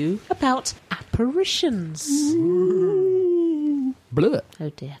talk to you about apparitions. Blur.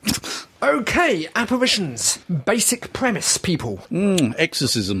 Oh dear. Okay, apparitions. Basic premise, people.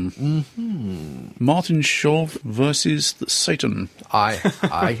 Exorcism. Martin Shaw versus Satan.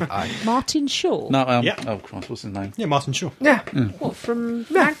 Aye. Martin Shaw? No, oh Christ, what's his name? Yeah, Martin Shaw. Yeah. What, from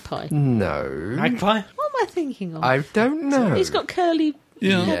Magpie? No. Magpie? What am I thinking of? I don't know. He's got curly...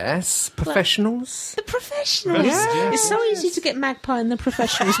 Yeah. Yes, Professionals. The Professionals. Yes. It's so easy to get Magpie and the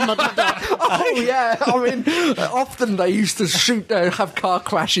Professionals muddled up. Oh, yeah. I mean, often they used to have car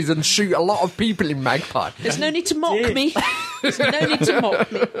crashes and shoot a lot of people in Magpie. There's no need to mock me. There's no need to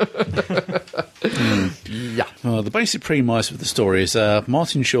mock me. Yeah. The basic premise of the story is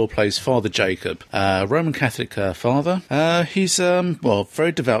Martin Shaw plays Father Jacob, Roman Catholic father. He's,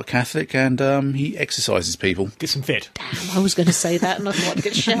 very devout Catholic, and he exorcises people. Gets him fit. Damn, I was going to say that and I thought I'd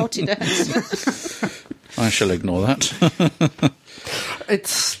get shouted at. I shall ignore that.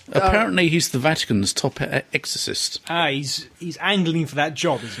 It's Apparently he's the Vatican's top exorcist. He's angling for that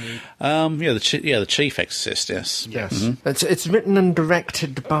job, isn't he? The chief exorcist, yes. Yes. Mm-hmm. It's written and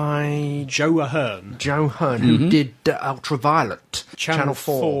directed by Joe Ahern. Who did Ultraviolet. Channel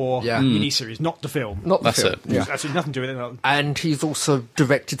 4 yeah. miniseries, not the film. Not the That's film. it. Yeah. There's absolutely nothing to do with it. And he's also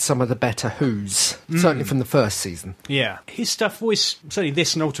directed some of the better Who's, certainly from the first season. Yeah. His stuff always, certainly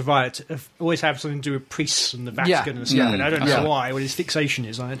this and Ultraviolet, always have something to do with priests and the Vatican and stuff. And I don't know why, what his fixation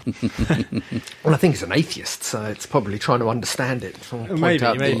is on it. Well, I think he's an atheist, so it's probably trying to understand it.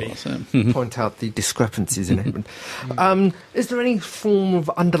 Maybe. Point out the discrepancies in it. Is there any form of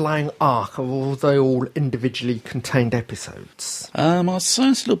underlying arc, or are they all individually contained episodes? I'd say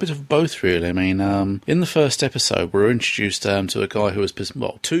it's a little bit of both, really. I mean, in the first episode, we were introduced to a guy who was,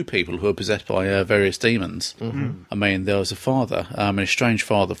 two people who were possessed by various demons. I mean, there was a father, an estranged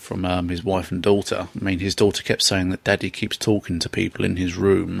father from his wife and daughter. I mean, his daughter kept saying that Daddy keeps talking to people in his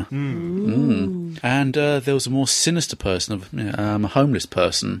room. And there was a more sinister person, a homeless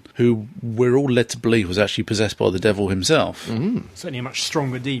person, who we're all led to believe was actually possessed by the devil himself. Certainly a much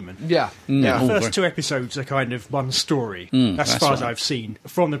stronger demon. Yeah. The first 2 episodes are kind of one story. That's as far as I've seen.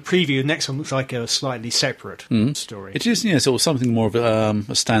 From the preview, the next one looks like a slightly separate story. It is, sort of something more of a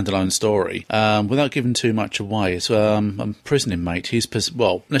standalone story. Without giving too much away, it's a prison inmate. He's,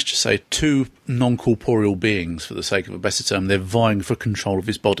 let's just say 2 non-corporeal beings, for the sake of a better term. They're vying for for control of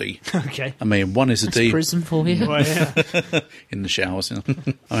his body. Okay. I mean, one is a demon. Prison for you. Well, yeah. In the showers.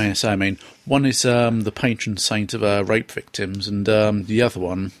 I mean, one is the patron saint of rape victims, and the other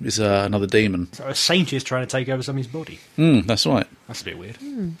one is another demon. So a saint is trying to take over somebody's body. That's right. That's a bit weird.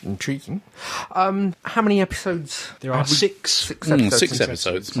 Intriguing. How many episodes? There are 6. 6 episodes. 6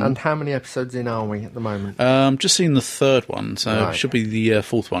 episodes. And how many episodes in are we at the moment? Just seen the 3rd one, so Right. it should be the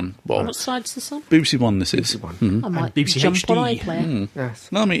 4th one. Well, What side's this on? BBC One this is. BBC One. I might BBC jump HD. on iPlayer. Yes.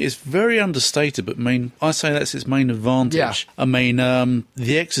 No, I mean, it's very understated, but I mean, I say that's its main advantage. Yeah. I mean,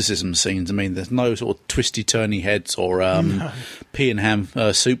 the exorcism scenes, I mean, there's no sort of twisty-turny heads or pea and ham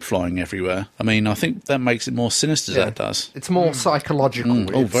soup flying everywhere. I mean, I think that makes it more sinister, that does. It's more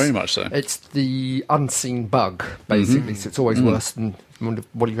psychological. Oh, very much so. It's the unseen bug, basically, so it's always worse than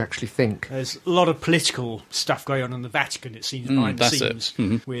what you actually think. There's a lot of political stuff going on in the Vatican, it seems, behind the that's scenes,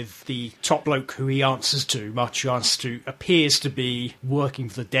 with the top bloke who he answers to, appears to be working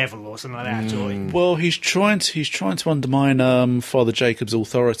for the devil or something like that. Or Well, he's trying to undermine Father Jacob's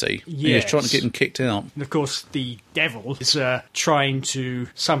authority. Yes. He's trying to get him kicked out. And of course, the devil is trying to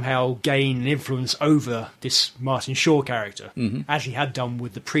somehow gain an influence over this Martin Shaw character, as he had done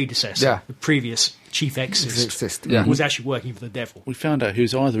with the predecessor, Yeah. the previous chief exorcist, Yeah. was actually working for the devil. We found out he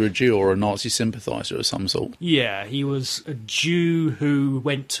was either a Jew or a Nazi sympathiser of some sort. Yeah, he was a Jew who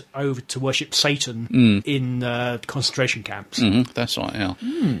went over to worship Satan in concentration camps. That's right, yeah.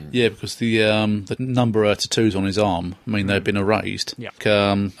 Yeah, because the number of tattoos on his arm, I mean, they've been erased. Yeah.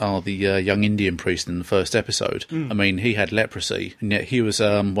 The young Indian priest in the first episode, I mean, he had leprosy, and yet he was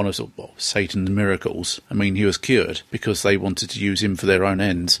one of Satan's miracles. I mean, he was cured because they wanted to use him for their own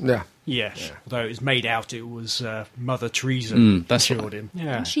ends. Yeah. Yes, although it was made out it was Mother Teresa who that's cured right. him.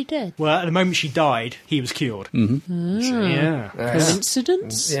 Yeah. And she did. Well, at the moment she died, he was cured. So, yeah.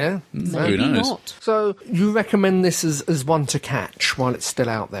 Coincidence? Yeah. Who Maybe knows? not. So you recommend this as one to catch while it's still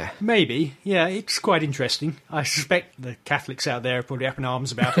out there? Maybe. Yeah, it's quite interesting. I suspect the Catholics out there are probably up in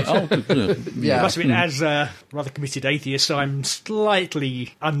arms about it. Yeah. Must admit, as a rather committed atheist, I'm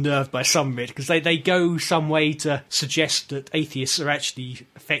slightly unnerved by some of it, because they go some way to suggest that atheists are actually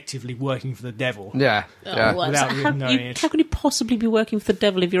effectively working for the devil. Yeah. Oh, Yeah. well, Without so even knowing it. how can you possibly be working for the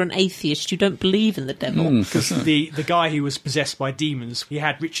devil if you're an atheist? You don't believe in the devil. Because the guy who was possessed by demons, he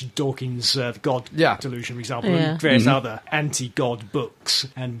had Richard Dawkins' God Yeah. Delusion, for example, Yeah. and various other anti-God books,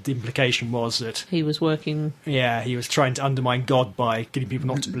 and the implication was that, He was working... he was trying to undermine God by getting people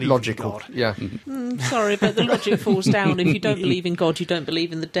not to believe Logical. in God. Yeah. Sorry, but the logic falls down. If you don't believe in God, you don't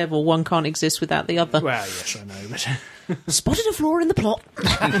believe in the devil. One can't exist without the other. Well, yes, I know, but... Spotted a flaw in the plot.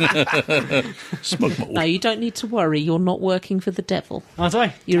 Smug mold. No, you don't need to worry. You're not working for the devil. Aren't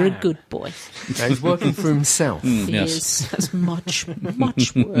I? You're a Damn. good boy. Now he's working for himself. He Yes. is. That's much,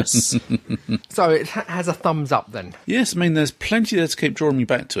 much worse. So it has a thumbs up then. Yes, I mean, there's plenty there to keep drawing me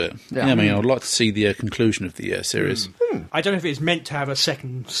back to it. Yeah. I mean, I'd like to see the conclusion of the series. I don't know if it's meant to have a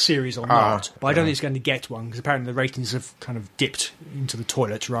second series or not, but I don't think it's going to get one, because apparently the ratings have kind of dipped into the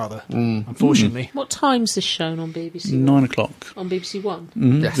toilet, rather, unfortunately. What time's this shown on BBC 9 o'clock. On BBC One?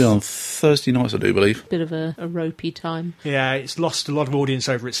 Yes. Yeah, on Thursday nights, I do believe. Bit of a ropey time. Yeah, it's lost a lot of audience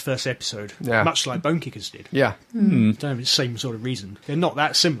over its first episode, Yeah. much like Bone Kickers did. Yeah. I don't know if it's the same sort of reason. They're not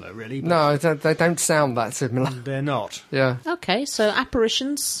that similar, really. But No, they don't sound that similar. they're not. Yeah. Okay, so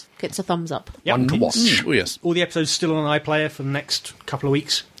Apparitions gets a thumbs up. Yep. One to watch. Oh, yes. All the episodes still on iPlayer for the next couple of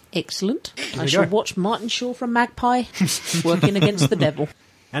weeks. Excellent. I you shall go. watch Martin Shaw from Magpie working against the devil.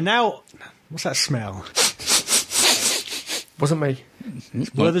 And now, what's that smell? Wasn't me.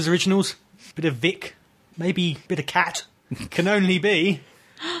 Werther's Originals, bit of Vic, maybe bit of cat. Can only be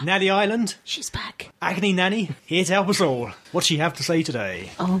Nanny Island, She's back. Agony Nanny, here to help us all. What's she have to say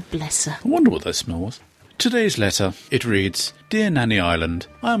today? Oh, bless her. I wonder what that smell was. Today's letter, it reads, Dear Nanny Island,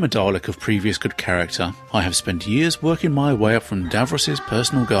 I am a Dalek of previous good character. I have spent years working my way up from Davros's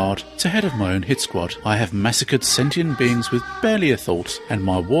personal guard to head of my own hit squad. I have massacred sentient beings with barely a thought, and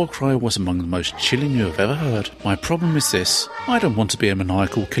my war cry was among the most chilling you have ever heard. My problem is this, I don't want to be a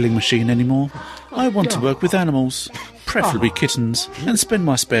maniacal killing machine anymore. I want to work with animals, preferably kittens, and spend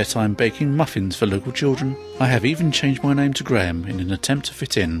my spare time baking muffins for local children. I have even changed my name to Graham in an attempt to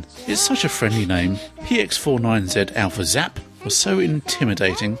fit in. It's such a friendly name. PX49Z Alpha Zap was so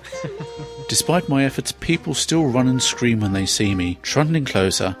intimidating. Despite my efforts, people still run and scream when they see me, trundling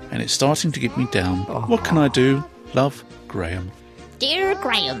closer, and it's starting to get me down. What can I do? Love, Graham. Dear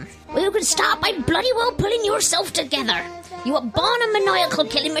Graham, well, you can start by bloody well pulling yourself together. You were born a maniacal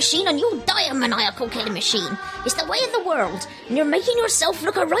killing machine and you'll die a maniacal killing machine. It's the way of the world, and you're making yourself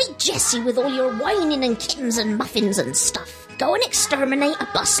look a right Jessie with all your whining and kittens and muffins and stuff. Go and exterminate a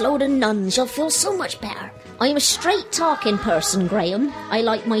busload of nuns. You'll feel so much better. I'm a straight-talking person, Graham. I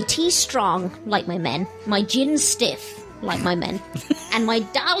like my tea strong, like my men. My gin stiff, like my men. And my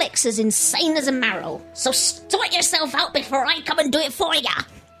Daleks as insane as a marrow. So sort yourself out before I come and do it for ya.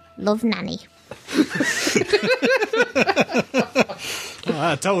 Love, Nanny.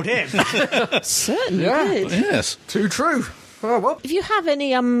 I told him. Certainly Yeah. did. Yes. Too true. Oh, well. If you have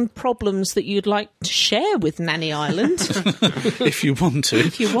any problems that you'd like to share with Nanny Island, If you want to.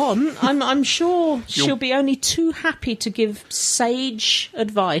 if you want, I'm sure she'll be only too happy to give sage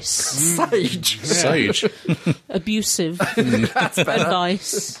advice, Sage. Sage. abusive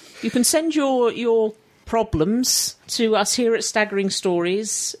advice. You can send your problems to us here at Staggering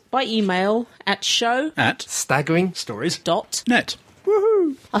Stories by email at show. At Staggering. Stories. net.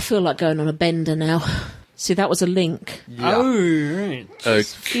 I feel like going on a bender now. See, that was a link. Yeah. Oh, right. Okay.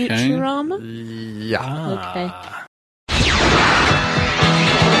 Futurama? Yeah. Okay.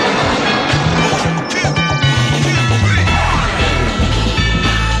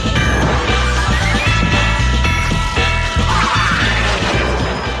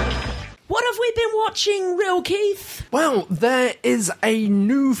 What have we been watching, Real Keith? Well, there is a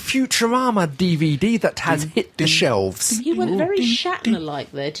new Futurama DVD that has hit the shelves. You went very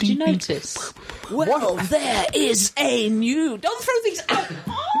Shatner-like there. Did you notice? Well, there is a new... Don't throw things out!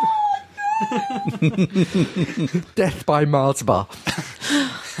 Oh, Death by Mars Bar.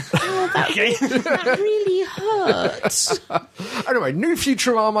 Okay. that really hurts. Anyway, new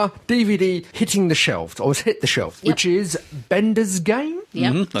Futurama DVD hitting the shelves, or has hit the shelves, which is Bender's Game.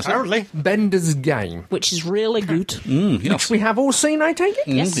 Yep. That's it. Apparently. Bender's Game. Which is really good. Yes. We have all seen, I take it?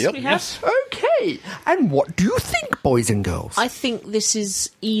 Yes, yep. we have. Okay. And what do you think, boys and girls? I think this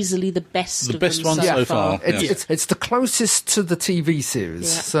is easily the best The of best them one so far. It's the closest to the TV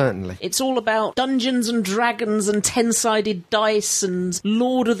series, Yeah. certainly. It's all about Dungeons and Dragons and 10-sided dice and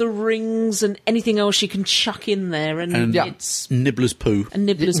Lord of the Rings and anything else you can chuck in there. And Yeah. it's Nibbler's poo. a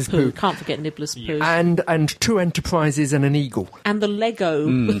Nibbler's Nibbler's poo. poo. Can't forget Nibbler's poo. And two Enterprises and an Eagle. And the Lego.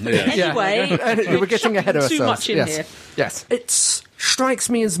 yeah. Anyway, We're getting ahead of too ourselves. much in yes. here. Yes. It strikes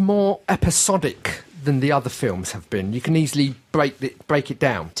me as more episodic than the other films have been. You can easily break it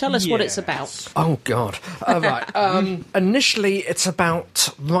down. Tell us what Yeah. it's about. Oh, God. Right. Initially, it's about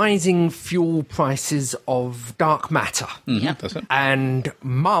rising fuel prices of dark matter. Yep. That's it. And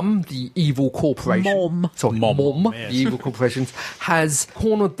Mum, the evil corporation... Mom. Sorry, Mom. the evil corporation, has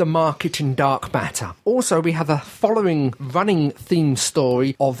cornered the market in dark matter. Also, we have a following running theme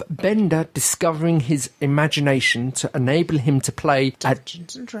story of Bender discovering his imagination to enable him to play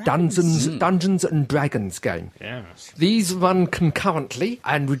Dungeons and Dragons. Dungeons and Dragons game. Yes. These run concurrently,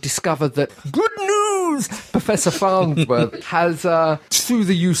 and we discover that, good news, Professor Farnsworth has, through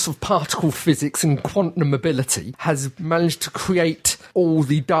the use of particle physics and quantum mobility, has managed to create all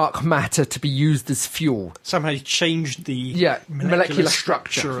the dark matter to be used as fuel. Somehow he changed the Molecular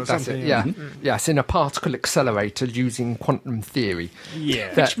structure. or That's something. it, yeah. Yes, in a particle accelerator using quantum theory.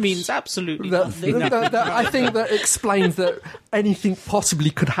 Yeah. That- Which means absolutely That, nothing. I think that explains that anything possibly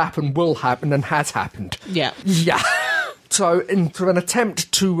could happen, will happen, and has happened. Yeah. Yeah. So, into an attempt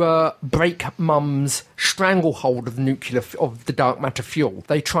to break Mum's stranglehold of the dark matter fuel,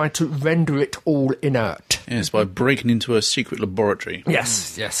 they try to render it all inert. Yes, by breaking into a secret laboratory.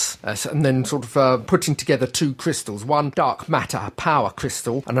 Yes. And then sort of putting together two crystals. One dark matter, a power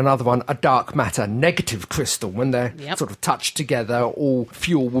crystal, and another one, a dark matter negative crystal. When they're sort of touched together, all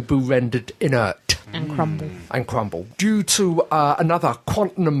fuel will be rendered inert. And crumble. And crumble. Due to another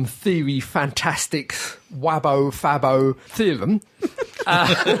quantum theory fantastic wabbo-fabbo theorem,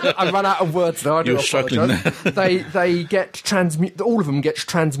 I run out of words now. I do You're struggling apologise. They get all of them get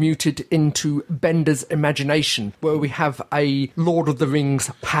transmuted into Bender's imagination, where we have a Lord of the Rings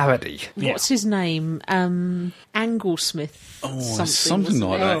parody. What's his name? Anglesmith. Something wasn't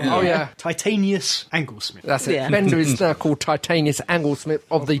like it? that. Yeah. Oh yeah, Titanius Anglesmith. that's it. Yeah. Bender is now called Titanius Anglesmith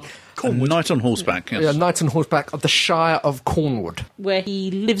of the A knight on horseback. Yes. Knight on Horseback of the Shire of Cornwood. Where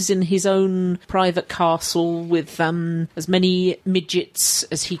he lives in his own private castle with as many midgets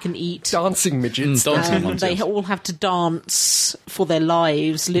as he can eat. Dancing midgets. Dancing ones. They yes. all have to dance for their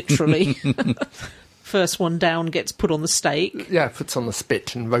lives, literally. First one down gets put on the stake. Yeah, puts on the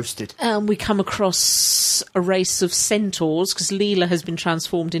spit and roasted. We come across a race of centaurs, because Leela has been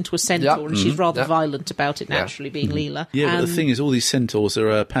transformed into a centaur, and she's rather violent about it, naturally, being Leela. Yeah, but the thing is, all these centaurs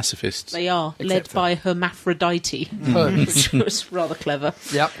are pacifists. They are, led by Hermaphrodite, which was rather clever.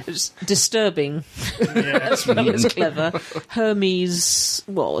 Yep. It was disturbing, as well as clever. Hermes,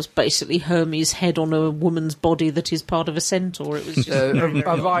 well, it's basically Hermes' head on a woman's body that is part of a centaur. It was just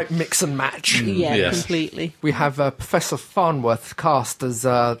A right mix and match. yeah, Yes. completely. We have Professor Farnworth cast as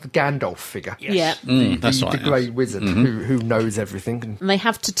the Gandalf figure. Yeah. That's right. The Grey Wizard who knows everything. And they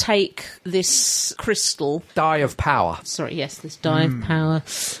have to take this crystal... Die of power. Sorry, yes, this die of power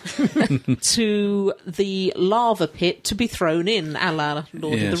to the lava pit to be thrown in, a la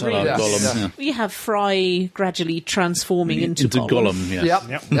Lord of the Rings. Gollum, We have Fry gradually transforming into Gollum.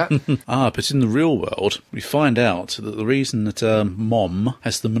 Yes. Yep. But in the real world, we find out that the reason that Mom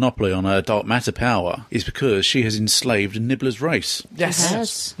has the monopoly on her dark matter power is because she has enslaved Nibbler's race.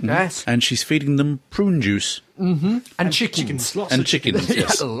 Yes. And she's feeding them prune juice. And chickens. Lots And of chickens,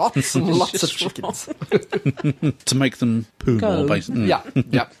 yes. Lots and lots of chickens. To make them poo more, basically. Yeah.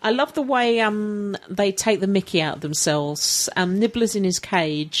 I love the way they take the mickey out of themselves. Nibbler's in his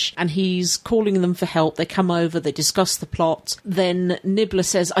cage and he's calling them for help. They come over, they discuss the plot. Then Nibbler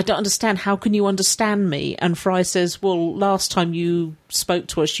says, I don't understand, how can you understand me? And Fry says, well, last time you spoke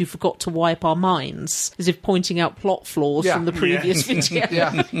to us, you forgot to wipe our minds, as if pointing out plot flaws from the previous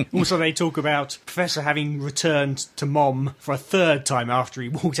video. Also, they talk about Professor having returned to Mom for a third time after he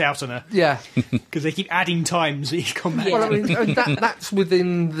walked out on her. Yeah. Because they keep adding times that he's come back. Well, I mean, that's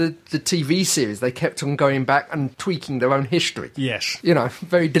within the TV series. They kept on going back and tweaking their own history. Yes. You know,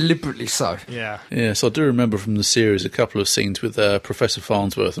 very deliberately so. Yeah. Yes, I do remember from the series a couple of scenes with Professor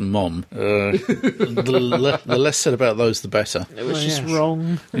Farnsworth and Mom. The less said about those, the better. It was just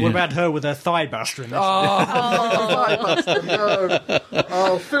wrong. What about her with her thigh buster in this?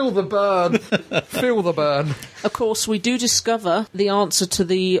 Oh, feel the burn. Feel the burn. Of course, we do discover the answer to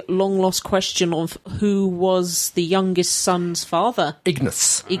the long-lost question of who was the youngest son's father.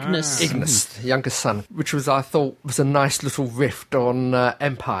 Ignis, the youngest son, which was, I thought, was a nice little riff on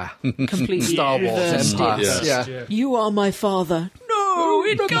Empire. Completely Star Wars Empire. Yes. Yeah. You are my father. No,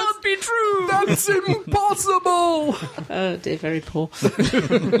 it can't be true. That's impossible. Oh dear, very poor.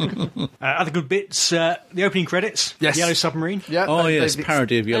 Other good bits, the opening credits, Yes. Yellow Submarine. Yeah, Oh, yes,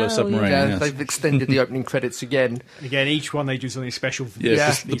 parody of Yellow Submarine. Yeah, yes. they've extended the opening credits again. Again, each one they do something special. Yeah, Yeah.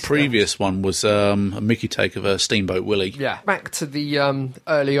 'cause the previous one was a Mickey take of Steamboat Willie. Yeah. Back to the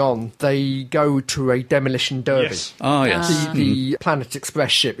early on, they go to a demolition derby. Yes. Ah, yes. The Planet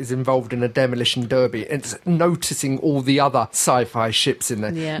Express ship is involved in a demolition derby. It's noticing all the other sci-fi ships in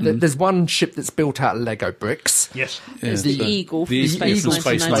there. Yeah. There's one ship that's built out of Lego bricks. Yes. It's Yeah, the Eagle from the Space Eagle from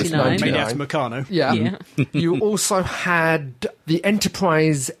Space 1999. Made out of Meccano. Yeah. Yeah. You also had the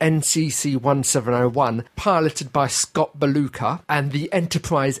Enterprise NCC 1701, piloted by Scott Beluga, and the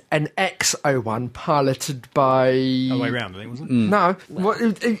Enterprise NX01, piloted by... Other way around, I think, wasn't it? No.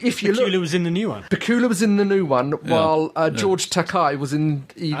 If you Bakula look... was in the new one. Bakula was in the new one, while George Takei was in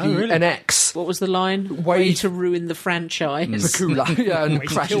the really? NX. What was the line? Way Way to ruin the franchise. Bakula, yeah, and Way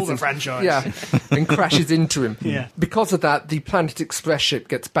to crashes kill the in- franchise. Yeah, and crashes into him. Yeah. Because of that, the Planet Express ship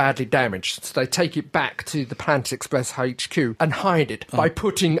gets badly damaged, so they take it back to the Planet Express HQ and hide it by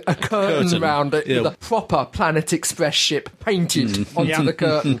putting a curtain round it with a proper Planet Express ship painted onto the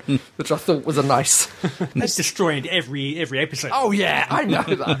curtain, which I thought was a nice... That's destroying every episode. Oh yeah, I know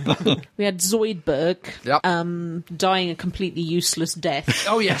that. We had Zoidberg Yep. dying a completely useless death.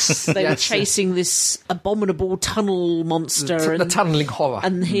 Oh yes. They were yes. chasing this abominable tunnel monster. The tunnelling horror.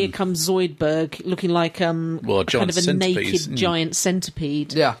 And here comes Zoidberg, looking like a kind giant of a centipede. naked giant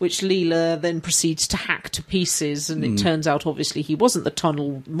centipede, Yeah. which Leela then proceeds to hack to pieces, and it turns out, obviously, he wasn't the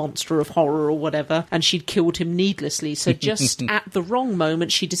tunnel monster of horror or whatever, and she'd killed him needlessly. So just at the wrong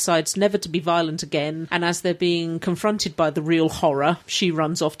moment, she decides never to be violent again, and as they're being confronted by the real horror, she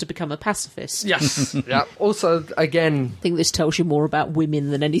runs off to become a pacifist. Yes. Yeah. Also, again, I think this tells you more about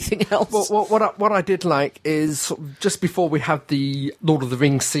women than anything else. what I did like is sort of just before we have the Lord of the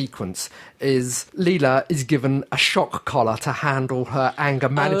Rings sequence is Leela is given a shock collar to handle her anger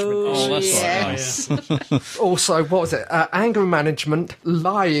management. Oh, that's right, yes. Also, what was it? Anger management,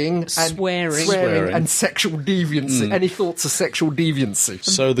 lying, and Swearing. and sexual deviancy. Any thoughts of sexual deviancy?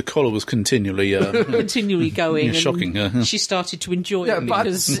 So the collar was continually Continually going. Yeah, shocking, And she started to enjoy Yeah, it by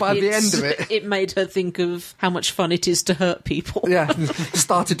because the end of it- it made her think of how much fun it is to hurt people. Yeah,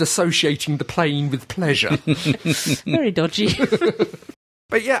 started associating the plane with pleasure. Very dodgy.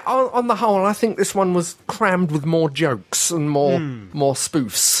 But yeah, on the whole, I think this one was crammed with more jokes and more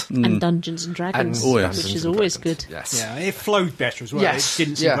spoofs. And Dungeons and Dragons, Oh, yes. which is always good. Yes. Yeah, it flowed better as well. Yes, It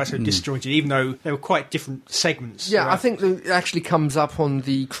didn't seem yeah. quite so disjointed, even though they were quite different segments. Yeah, throughout. I think that it actually comes up on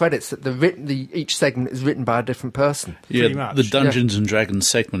the credits that each segment is written by a different person. Pretty much, the Dungeons and Dragons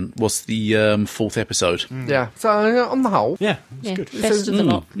segment was the fourth episode. Yeah. So on the whole, Yeah, it's Yeah, good. best of the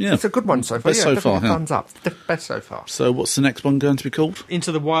lot. Yeah. it's a good one so far. Best Yeah, so definitely far, yeah. thumbs up. Best so far. So what's the next one going to be called? Into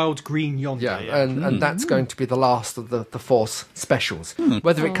into the wild green yonder. Yeah, and that's going to be the last of the Force specials.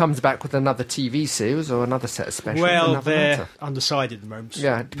 Whether it comes back with another TV series or another set of specials. Well, they're undecided at the moment.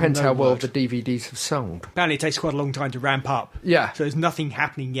 Yeah, it depends how well the DVDs have sold. Apparently, it takes quite a long time to ramp up. Yeah. So there's nothing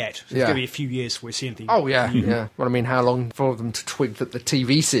happening yet. So it's going to be a few years before we see anything. Oh, yeah, yeah. Well, I mean, how long for them to twig that the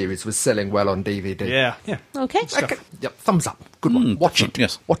TV series was selling well on DVD? Yeah. Okay. Yep, thumbs up. Good one. Watch it.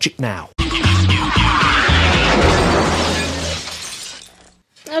 Yes. Watch it now.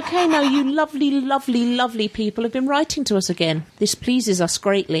 Okay, now you lovely, lovely, lovely people have been writing to us again. This pleases us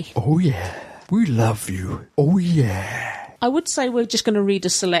greatly. Oh, yeah. We love you. Oh, yeah. I would say we're just going to read a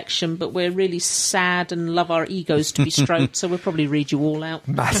selection, but we're really sad and love our egos to be stroked, so we'll probably read you all out.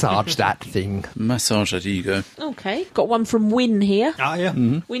 Massage that thing. Massage that ego. Okay, got one from Win here. Ah, yeah.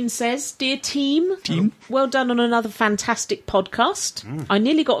 Win says, Dear team, well done on another fantastic podcast. I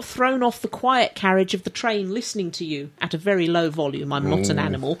nearly got thrown off the quiet carriage of the train listening to you at a very low volume. I'm not an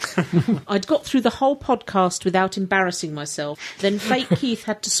animal. I'd got through the whole podcast without embarrassing myself. Then Fake Keith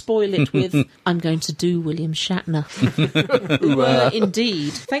had to spoil it with, I'm going to do William Shatner.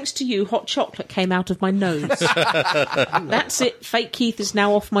 Indeed. Thanks to you, hot chocolate came out of my nose. That's it. Fake Keith is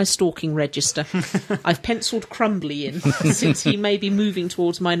now off my stalking register. I've penciled Crumbly in, since he may be moving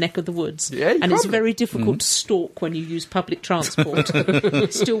towards my neck of the woods. Yeah, and it's very difficult to stalk when you use public transport.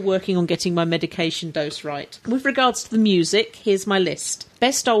 Still working on getting my medication dose right. With regards to the music, here's my list.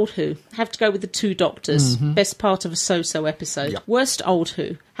 Best Old Who. Have to go with the Two Doctors. Best part of a So-So episode. Yep. Worst Old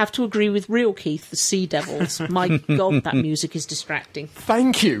Who. Have to agree with Real Keith, the Sea Devils. My God, that music is distracting.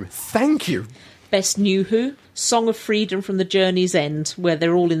 Thank you. Thank you. Best New Who. Song of Freedom from the Journey's End, where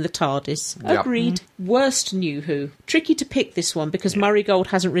they're all in the TARDIS. Yep. Agreed. Worst New Who. Tricky to pick this one because Murray Gold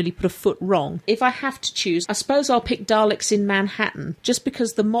hasn't really put a foot wrong. If I have to choose, I suppose I'll pick Daleks in Manhattan, just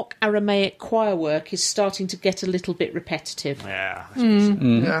because the mock Aramaic choir work is starting to get a little bit repetitive. Yeah.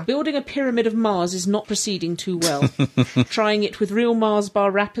 Yeah. Building a pyramid of Mars is not proceeding too well. Trying it with real Mars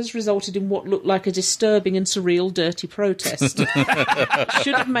bar rappers resulted in what looked like a disturbing and surreal dirty protest.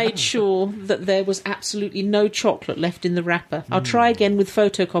 Should have made sure that there was absolutely no chocolate left in the wrapper. I'll try again with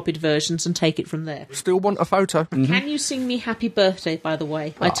photocopied versions and take it from there. Still want a photo. Can you sing me Happy Birthday, by the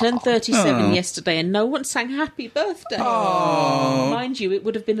way? I turned 37 yesterday and no one sang Happy Birthday. Mind you, it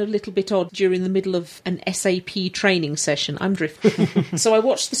would have been a little bit odd during the middle of an SAP training session. I'm drifting. So I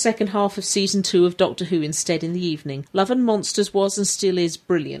watched the second half of season 2 of Doctor Who instead in the evening. Love and Monsters was and still is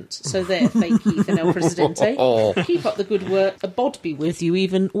brilliant. So there, Fake Keith and El Presidente. Keep up the good work. A bod be with you,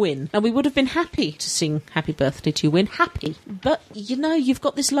 even Win. And we would have been happy to sing Happy Birthday to you, Win. Happy. But, you know, you've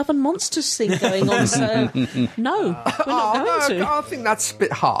got this Love and Monsters thing going on, so no, we're not going to. I think that's a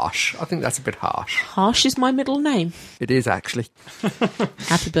bit harsh. Harsh is my middle name. It is, actually.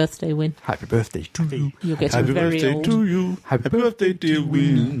 Happy birthday, Win. Happy birthday to you. You're getting Happy very birthday old. to you. Happy birthday, dear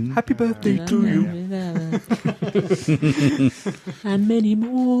Win. Happy birthday to you. And many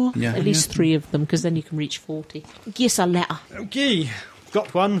more. Yeah, At least 3 of them, because then you can reach 40. Give us a letter. Okay.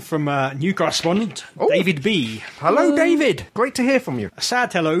 Got one from new correspondent, David B. Hello, David. Great to hear from you. A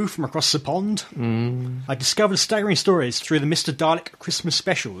sad hello from across the pond. I discovered Staggering Stories through the Mr. Dalek Christmas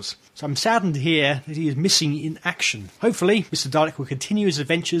specials, so I'm saddened to hear that he is missing in action. Hopefully, Mr. Dalek will continue his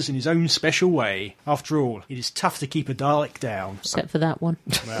adventures in his own special way. After all, it is tough to keep a Dalek down. Except for that one.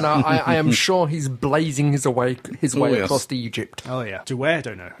 No, I am sure he's blazing his way yes. across the Egypt. Oh yeah. To where?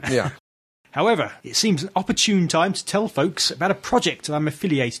 Don't know. Yeah. However, it seems an opportune time to tell folks about a project that I'm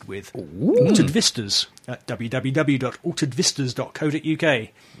affiliated with, Altered Vistas, at www.alteredvistas.co.uk.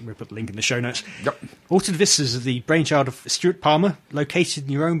 We'll put the link in the show notes. Yep. Altered Vistas is the brainchild of Stuart Palmer, located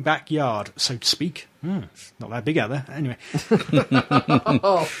in your own backyard, so to speak. It's not that big out there. Anyway.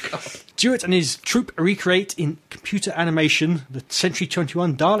 Stuart and his troupe recreate in computer animation the Century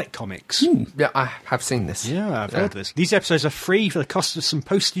 21 Dalek comics. Yeah, I have seen this. Yeah, I've heard of this. These episodes are free for the cost of some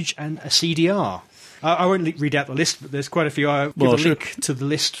postage and a CDR. I won't read out the list, but there's quite a few. I'll give a link to the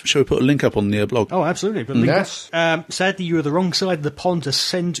list. Shall we put a link up on the blog? Oh, absolutely. Put a link up. Sadly, you are the wrong side of the pond to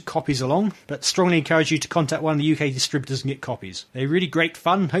send copies along, but strongly encourage you to contact one of the UK distributors and get copies. They're really great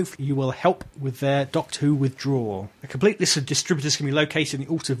fun. Hopefully you will help with their Doctor Who withdrawal. A complete list of distributors can be located in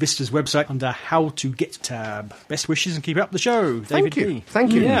the Altered Vistas website under How to Get tab. Best wishes and keep up the show. David B.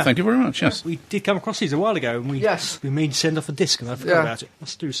 Thank you. Yeah. Thank you very much, yes. We did come across these a while ago, and we made to send off a disc, and I forgot about it.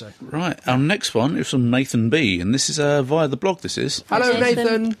 Let's do so. Right, our next one is from Nathan B, and this is via the blog, this is. Hello,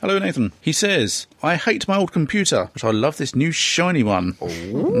 Nathan. Hello, Nathan. He says, I hate my old computer, but I love this new shiny one.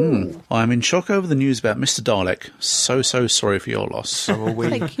 I am in shock over the news about Mr. Dalek. So sorry for your loss. So are we.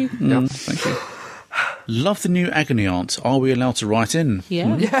 Thank you. Thank you. Love the new Agony Aunt. Are we allowed to write in?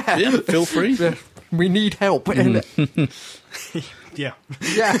 Yeah. Yeah, feel free. We need help. Yeah.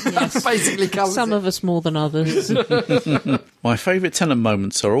 Yeah, that basically covers Some it. of us more than others. My favourite Tennant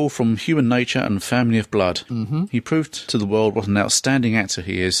moments are all from Human Nature and Family of Blood. Mm-hmm. He proved to the world what an outstanding actor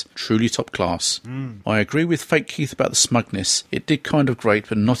he is, truly top class. I agree with Fake Keith about the smugness. It did kind of great,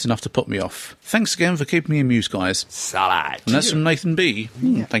 but not enough to put me off. Thanks again for keeping me amused, guys. Salad. And that's from Nathan B.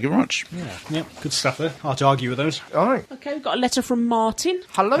 Thank you very much. Yeah, good stuff there. Hard to argue with those. All right. Okay, we've got a letter from Martin,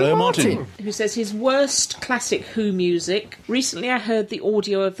 Hello, Martin. Martin. who says his worst classic Who music. Recently I heard the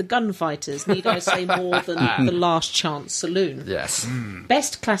audio of the Gunfighters. Need I say more than The Last Chance Saloon? Yes.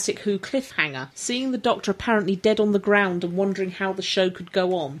 Best classic Who cliffhanger. Seeing the Doctor apparently dead on the ground and wondering how the show could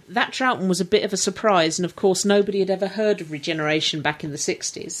go on. That Troughton was a bit of a surprise, and of course nobody had ever heard of regeneration back in the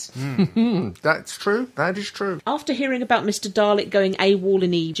 60s. That's true. That is true. After hearing about Mr. Dalek going AWOL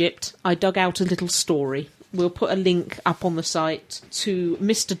in Egypt, I dug out a little story. We'll put a link up on the site to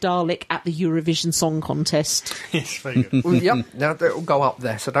Mr. Dalek at the Eurovision Song Contest. Yes, very good. Well, yep. Now it'll go up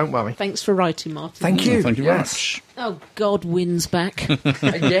there, so don't worry. Thanks for writing, Martin. Thank you. Thank you very Yes. much. Oh, God, Wynn's back.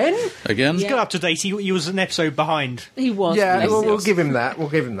 Again? Again? Yeah. Got up to date. He was an episode behind. He was. Yeah, bless we'll him. give him that. We'll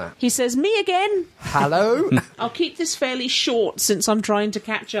give him that. He says, me again? Hello? I'll keep this fairly short since I'm trying to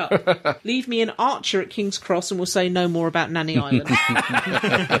catch up. Leave me an Archer at King's Cross and we'll say no more about Nanny Island.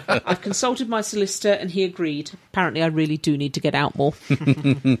 I've consulted my solicitor and he agreed. Apparently I really do need to get out more.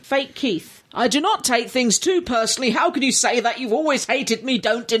 Fake Keith. I do not take things too personally. How can you say that? You've always hated me.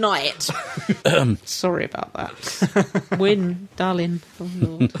 Don't deny it. Sorry about that. Wynn, darling. Oh,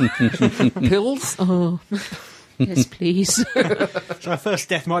 Lord. Pills? Oh. Yes, please. So our first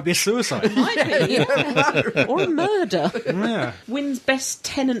death might be a suicide. Might be. Or a murder. Yeah. Wynn's best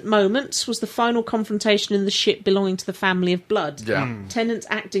Tennant moments was the final confrontation in the ship belonging to the Family of Blood. Yeah. Tennant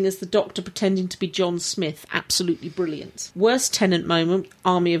acting as the Doctor pretending to be John Smith. Absolutely brilliant. Worst Tennant moment,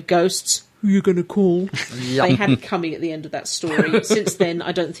 Army of Ghosts. Who are you going to call? Yep. They had it coming at the end of that story. Since then,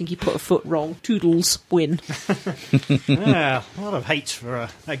 I don't think he put a foot wrong. Toodles, Wynn. Yeah, a lot of hate for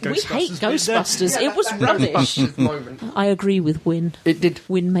that Ghostbusters. We hate bit, Ghostbusters. Yeah, It was that rubbish. Ghostbusters moment. I agree with Wynn. It did.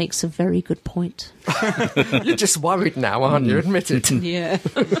 Wynn makes a very good point. You're just worried now, aren't you? Admit it. Yeah.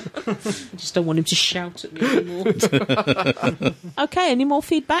 I just don't want him to shout at me anymore. Okay, any more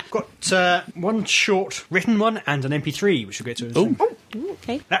feedback? Got one short written one and an MP3, which we'll get to in a second.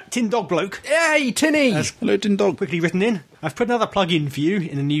 Okay. That Tin Dog bloke Yay, Tinny! has Hello, Tin Dog. quickly written in. I've put another plug in for you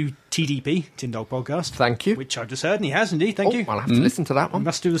in the new TDP, Tin Dog Podcast. Thank you. Which I've just heard, and he has indeed. Thank you. I'll have to listen to that I one.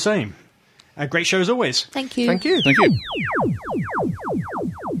 must do the same. A great show as always. Thank you. Thank you. Thank you.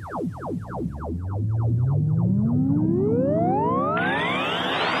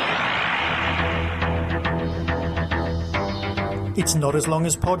 It's not as long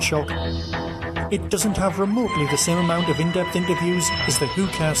as Podshock. It doesn't have remotely the same amount of in-depth interviews as the Who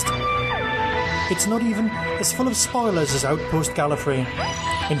cast. It's not even as full of spoilers as Outpost Gallifrey.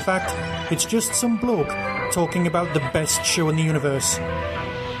 In fact, it's just some bloke talking about the best show in the universe.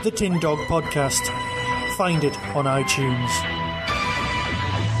 The Tin Dog Podcast. Find it on iTunes.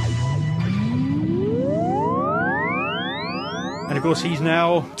 And of course, he's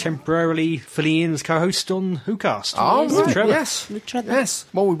now temporarily filling in as co-host on WhoCast. Oh, With right, Trevor. yes. With Trevor. Yes.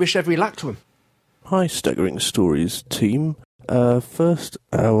 Well, we wish every luck to him. Hi, Staggering Stories team. First,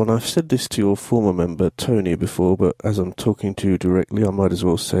 and I've said this to your former member, Tony, before, but as I'm talking to you directly, I might as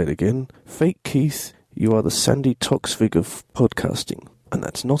well say it again. Fake Keith, you are the Sandy Toksvig of podcasting. And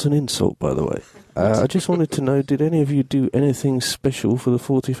that's not an insult, by the way. I just wanted to know, did any of you do anything special for the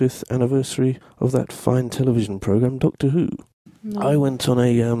 45th anniversary of that fine television programme, Doctor Who? No. I went on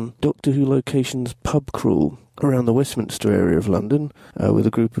a Doctor Who locations pub crawl around the Westminster area of London with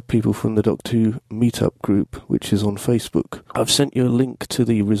a group of people from the Doctor Who meetup group, which is on Facebook. I've sent you a link to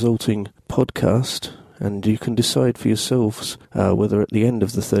the resulting podcast, and you can decide for yourselves whether at the end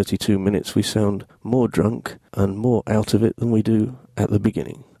of the 32 minutes we sound more drunk and more out of it than we do at the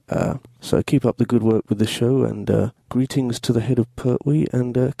beginning. So keep up the good work with the show, and greetings to the head of Pertwee,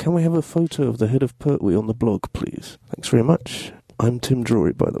 and can we have a photo of the head of Pertwee on the blog, please? Thanks very much. I'm Tim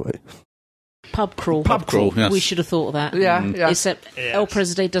Drury, by the way. Pub crawl. Pub crawl, yes. We should have thought of that. Yeah, yeah. Except El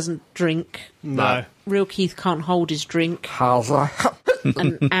Presidente doesn't drink. No. Real Keith can't hold his drink. How's that?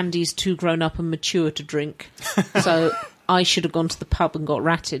 And Andy's too grown up and mature to drink. So I should have gone to the pub and got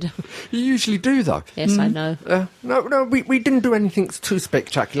ratted. You usually do, though. Yes, I know. No, we didn't do anything too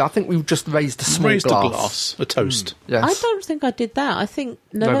spectacular. I think we just raised a small Raised glass. a glass, a toast. Yes. I don't think I did that. I think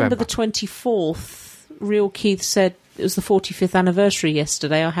November the 24th, Real Keith said it was the 45th anniversary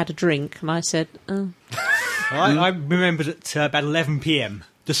yesterday. I had a drink, and I said, oh. I remembered at about 11 p.m,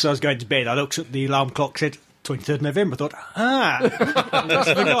 just as I was going to bed, I looked at the alarm clock, said, 23rd November. I thought, I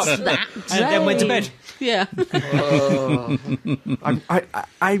forgot. And then went to bed. Yeah.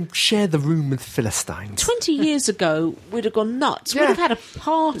 I share the room with Philistines. 20 years ago, we'd have gone nuts. Yeah. We'd have had a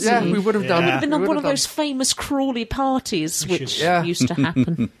party. Yeah, we would have done. It would have been We on would one have of those famous Crawley parties, which Yeah. used to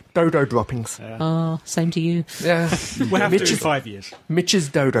happen. Dodo droppings. Oh, same to you. Yeah. We'll have to in 5 years. Mitch's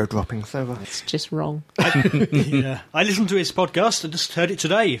dodo droppings. Over. It's just wrong. I listened to his podcast. I just heard it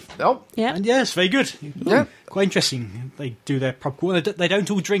today. Oh, Yeah. And yeah, it's very good. yeah. Quite interesting. They do their popcorn. They don't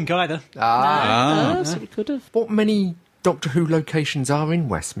all drink either. So we could have. What many Doctor Who locations are in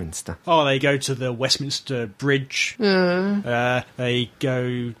Westminster? Oh, they go to the Westminster Bridge. They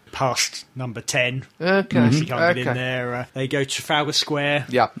go past number 10. Okay. You can't get in there. They go to Trafalgar Square.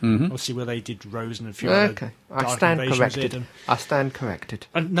 Yeah. Obviously, where they did Rose and a few other Okay. I Dark stand Invasions corrected. did, and I stand corrected.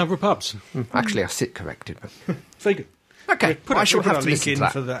 a number of pubs. Actually, I sit corrected. But... Very good. Okay. I shall put have a to link listen in to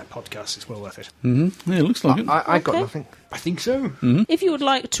that. for that podcast. It's well worth it. Yeah, it looks like it. I got Okay. nothing. I think so. If you would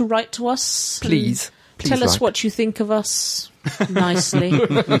like to write to us, and Please. tell us write. what you think of us nicely.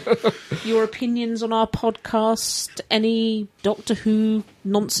 Your opinions on our podcast, any Doctor Who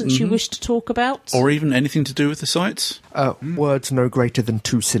nonsense you wish to talk about. Or even anything to do with the sites. Words no greater than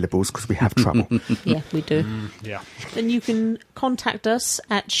 2 syllables because we have trouble. Yeah, we do. Yeah. Then you can contact us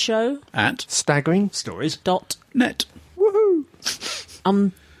at At Staggering. Stories. net.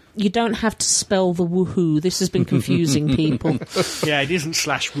 You don't have to spell the woohoo. This has been confusing people. Yeah, it isn't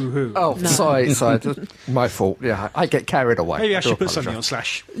 /woohoo. Oh, No. sorry. My fault. Yeah, I get carried away. Maybe I do should put something on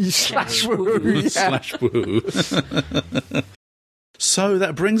apologise. /. /woohoo. Yeah. /woo. So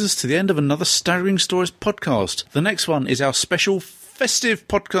that brings us to the end of another Staggering Stories podcast. The next one is our special festive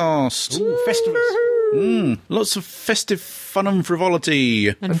podcast. Ooh, Festivus. Lots of festive fun and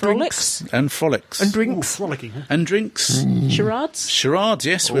frivolity. And frolics. And frolics. And Ooh, drinks. frolicking. Huh? And drinks. Charades. Charades,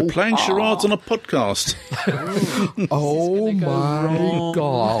 yes, we're playing charades on a podcast. Oh my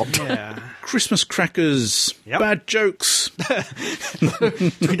god. Yeah. Christmas crackers. Yep. Bad jokes. Do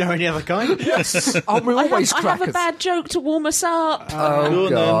we know any other kind? Aren't we always I have crackers? a bad joke to warm us up. Oh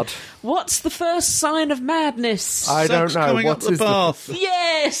god. What's the first sign of madness? I don't Sucks know. coming What up the is bath.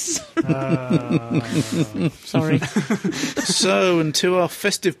 Yes! Sorry. So, until our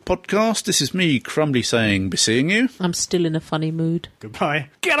festive podcast, this is me, Crumbly, saying, be seeing you. I'm still in a funny mood. Goodbye.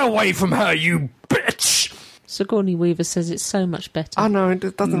 Get away from her, you bitch! Sigourney Weaver says it's so much better. I know,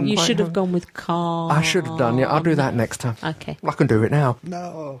 it doesn't You quite should have know. gone with car. I should have done, yeah. I'll do that next time. Okay. I can do it now.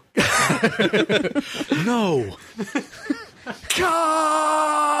 No. No.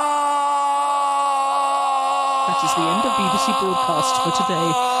 That is the end of BBC Broadcast for today.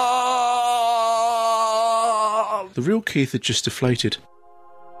 The real Keith had just deflated.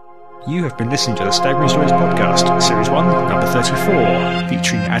 You have been listening to the Staggering Stories podcast, Series 1, number 34,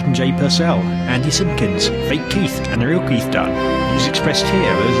 featuring Adam J. Purcell, Andy Simpkins, Fake Keith, and the real Keith Dunn. Views expressed here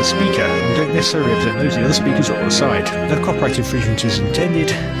are as a speaker and don't necessarily represent those of the other speakers or the side. No copyright infringement is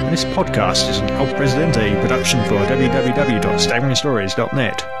intended, and this podcast is an El Presidente production for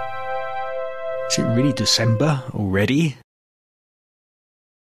www.staggeringstories.net. Is it really December already?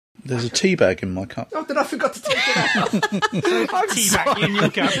 There's a tea bag in my cup. Oh, did I forgot to take it out? I'm Tea back in your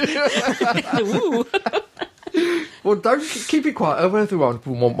cup. Ooh. Well, don't keep it quiet. Everyone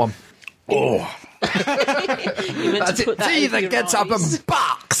will want one. Oh, You meant That's to put it. that Tea over that your gets up eyes. and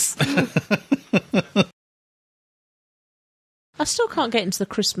barks. I still can't get into the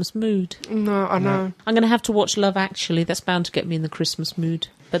Christmas mood. No, I know. I'm going to have to watch Love Actually. That's bound to get me in the Christmas mood.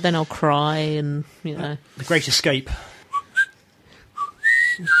 But then I'll cry and, you know. The Great Escape.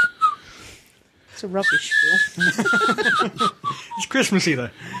 It's a rubbish film. It's Christmassy, though.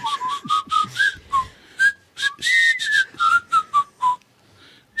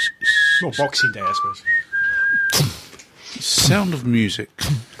 Well, Boxing Day, I suppose. sound of music.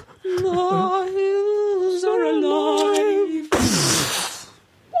 Lives are alive.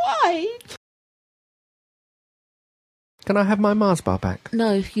 Why? Can I have my Mars bar back?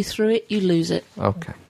 No, if you threw it, you lose it. Okay.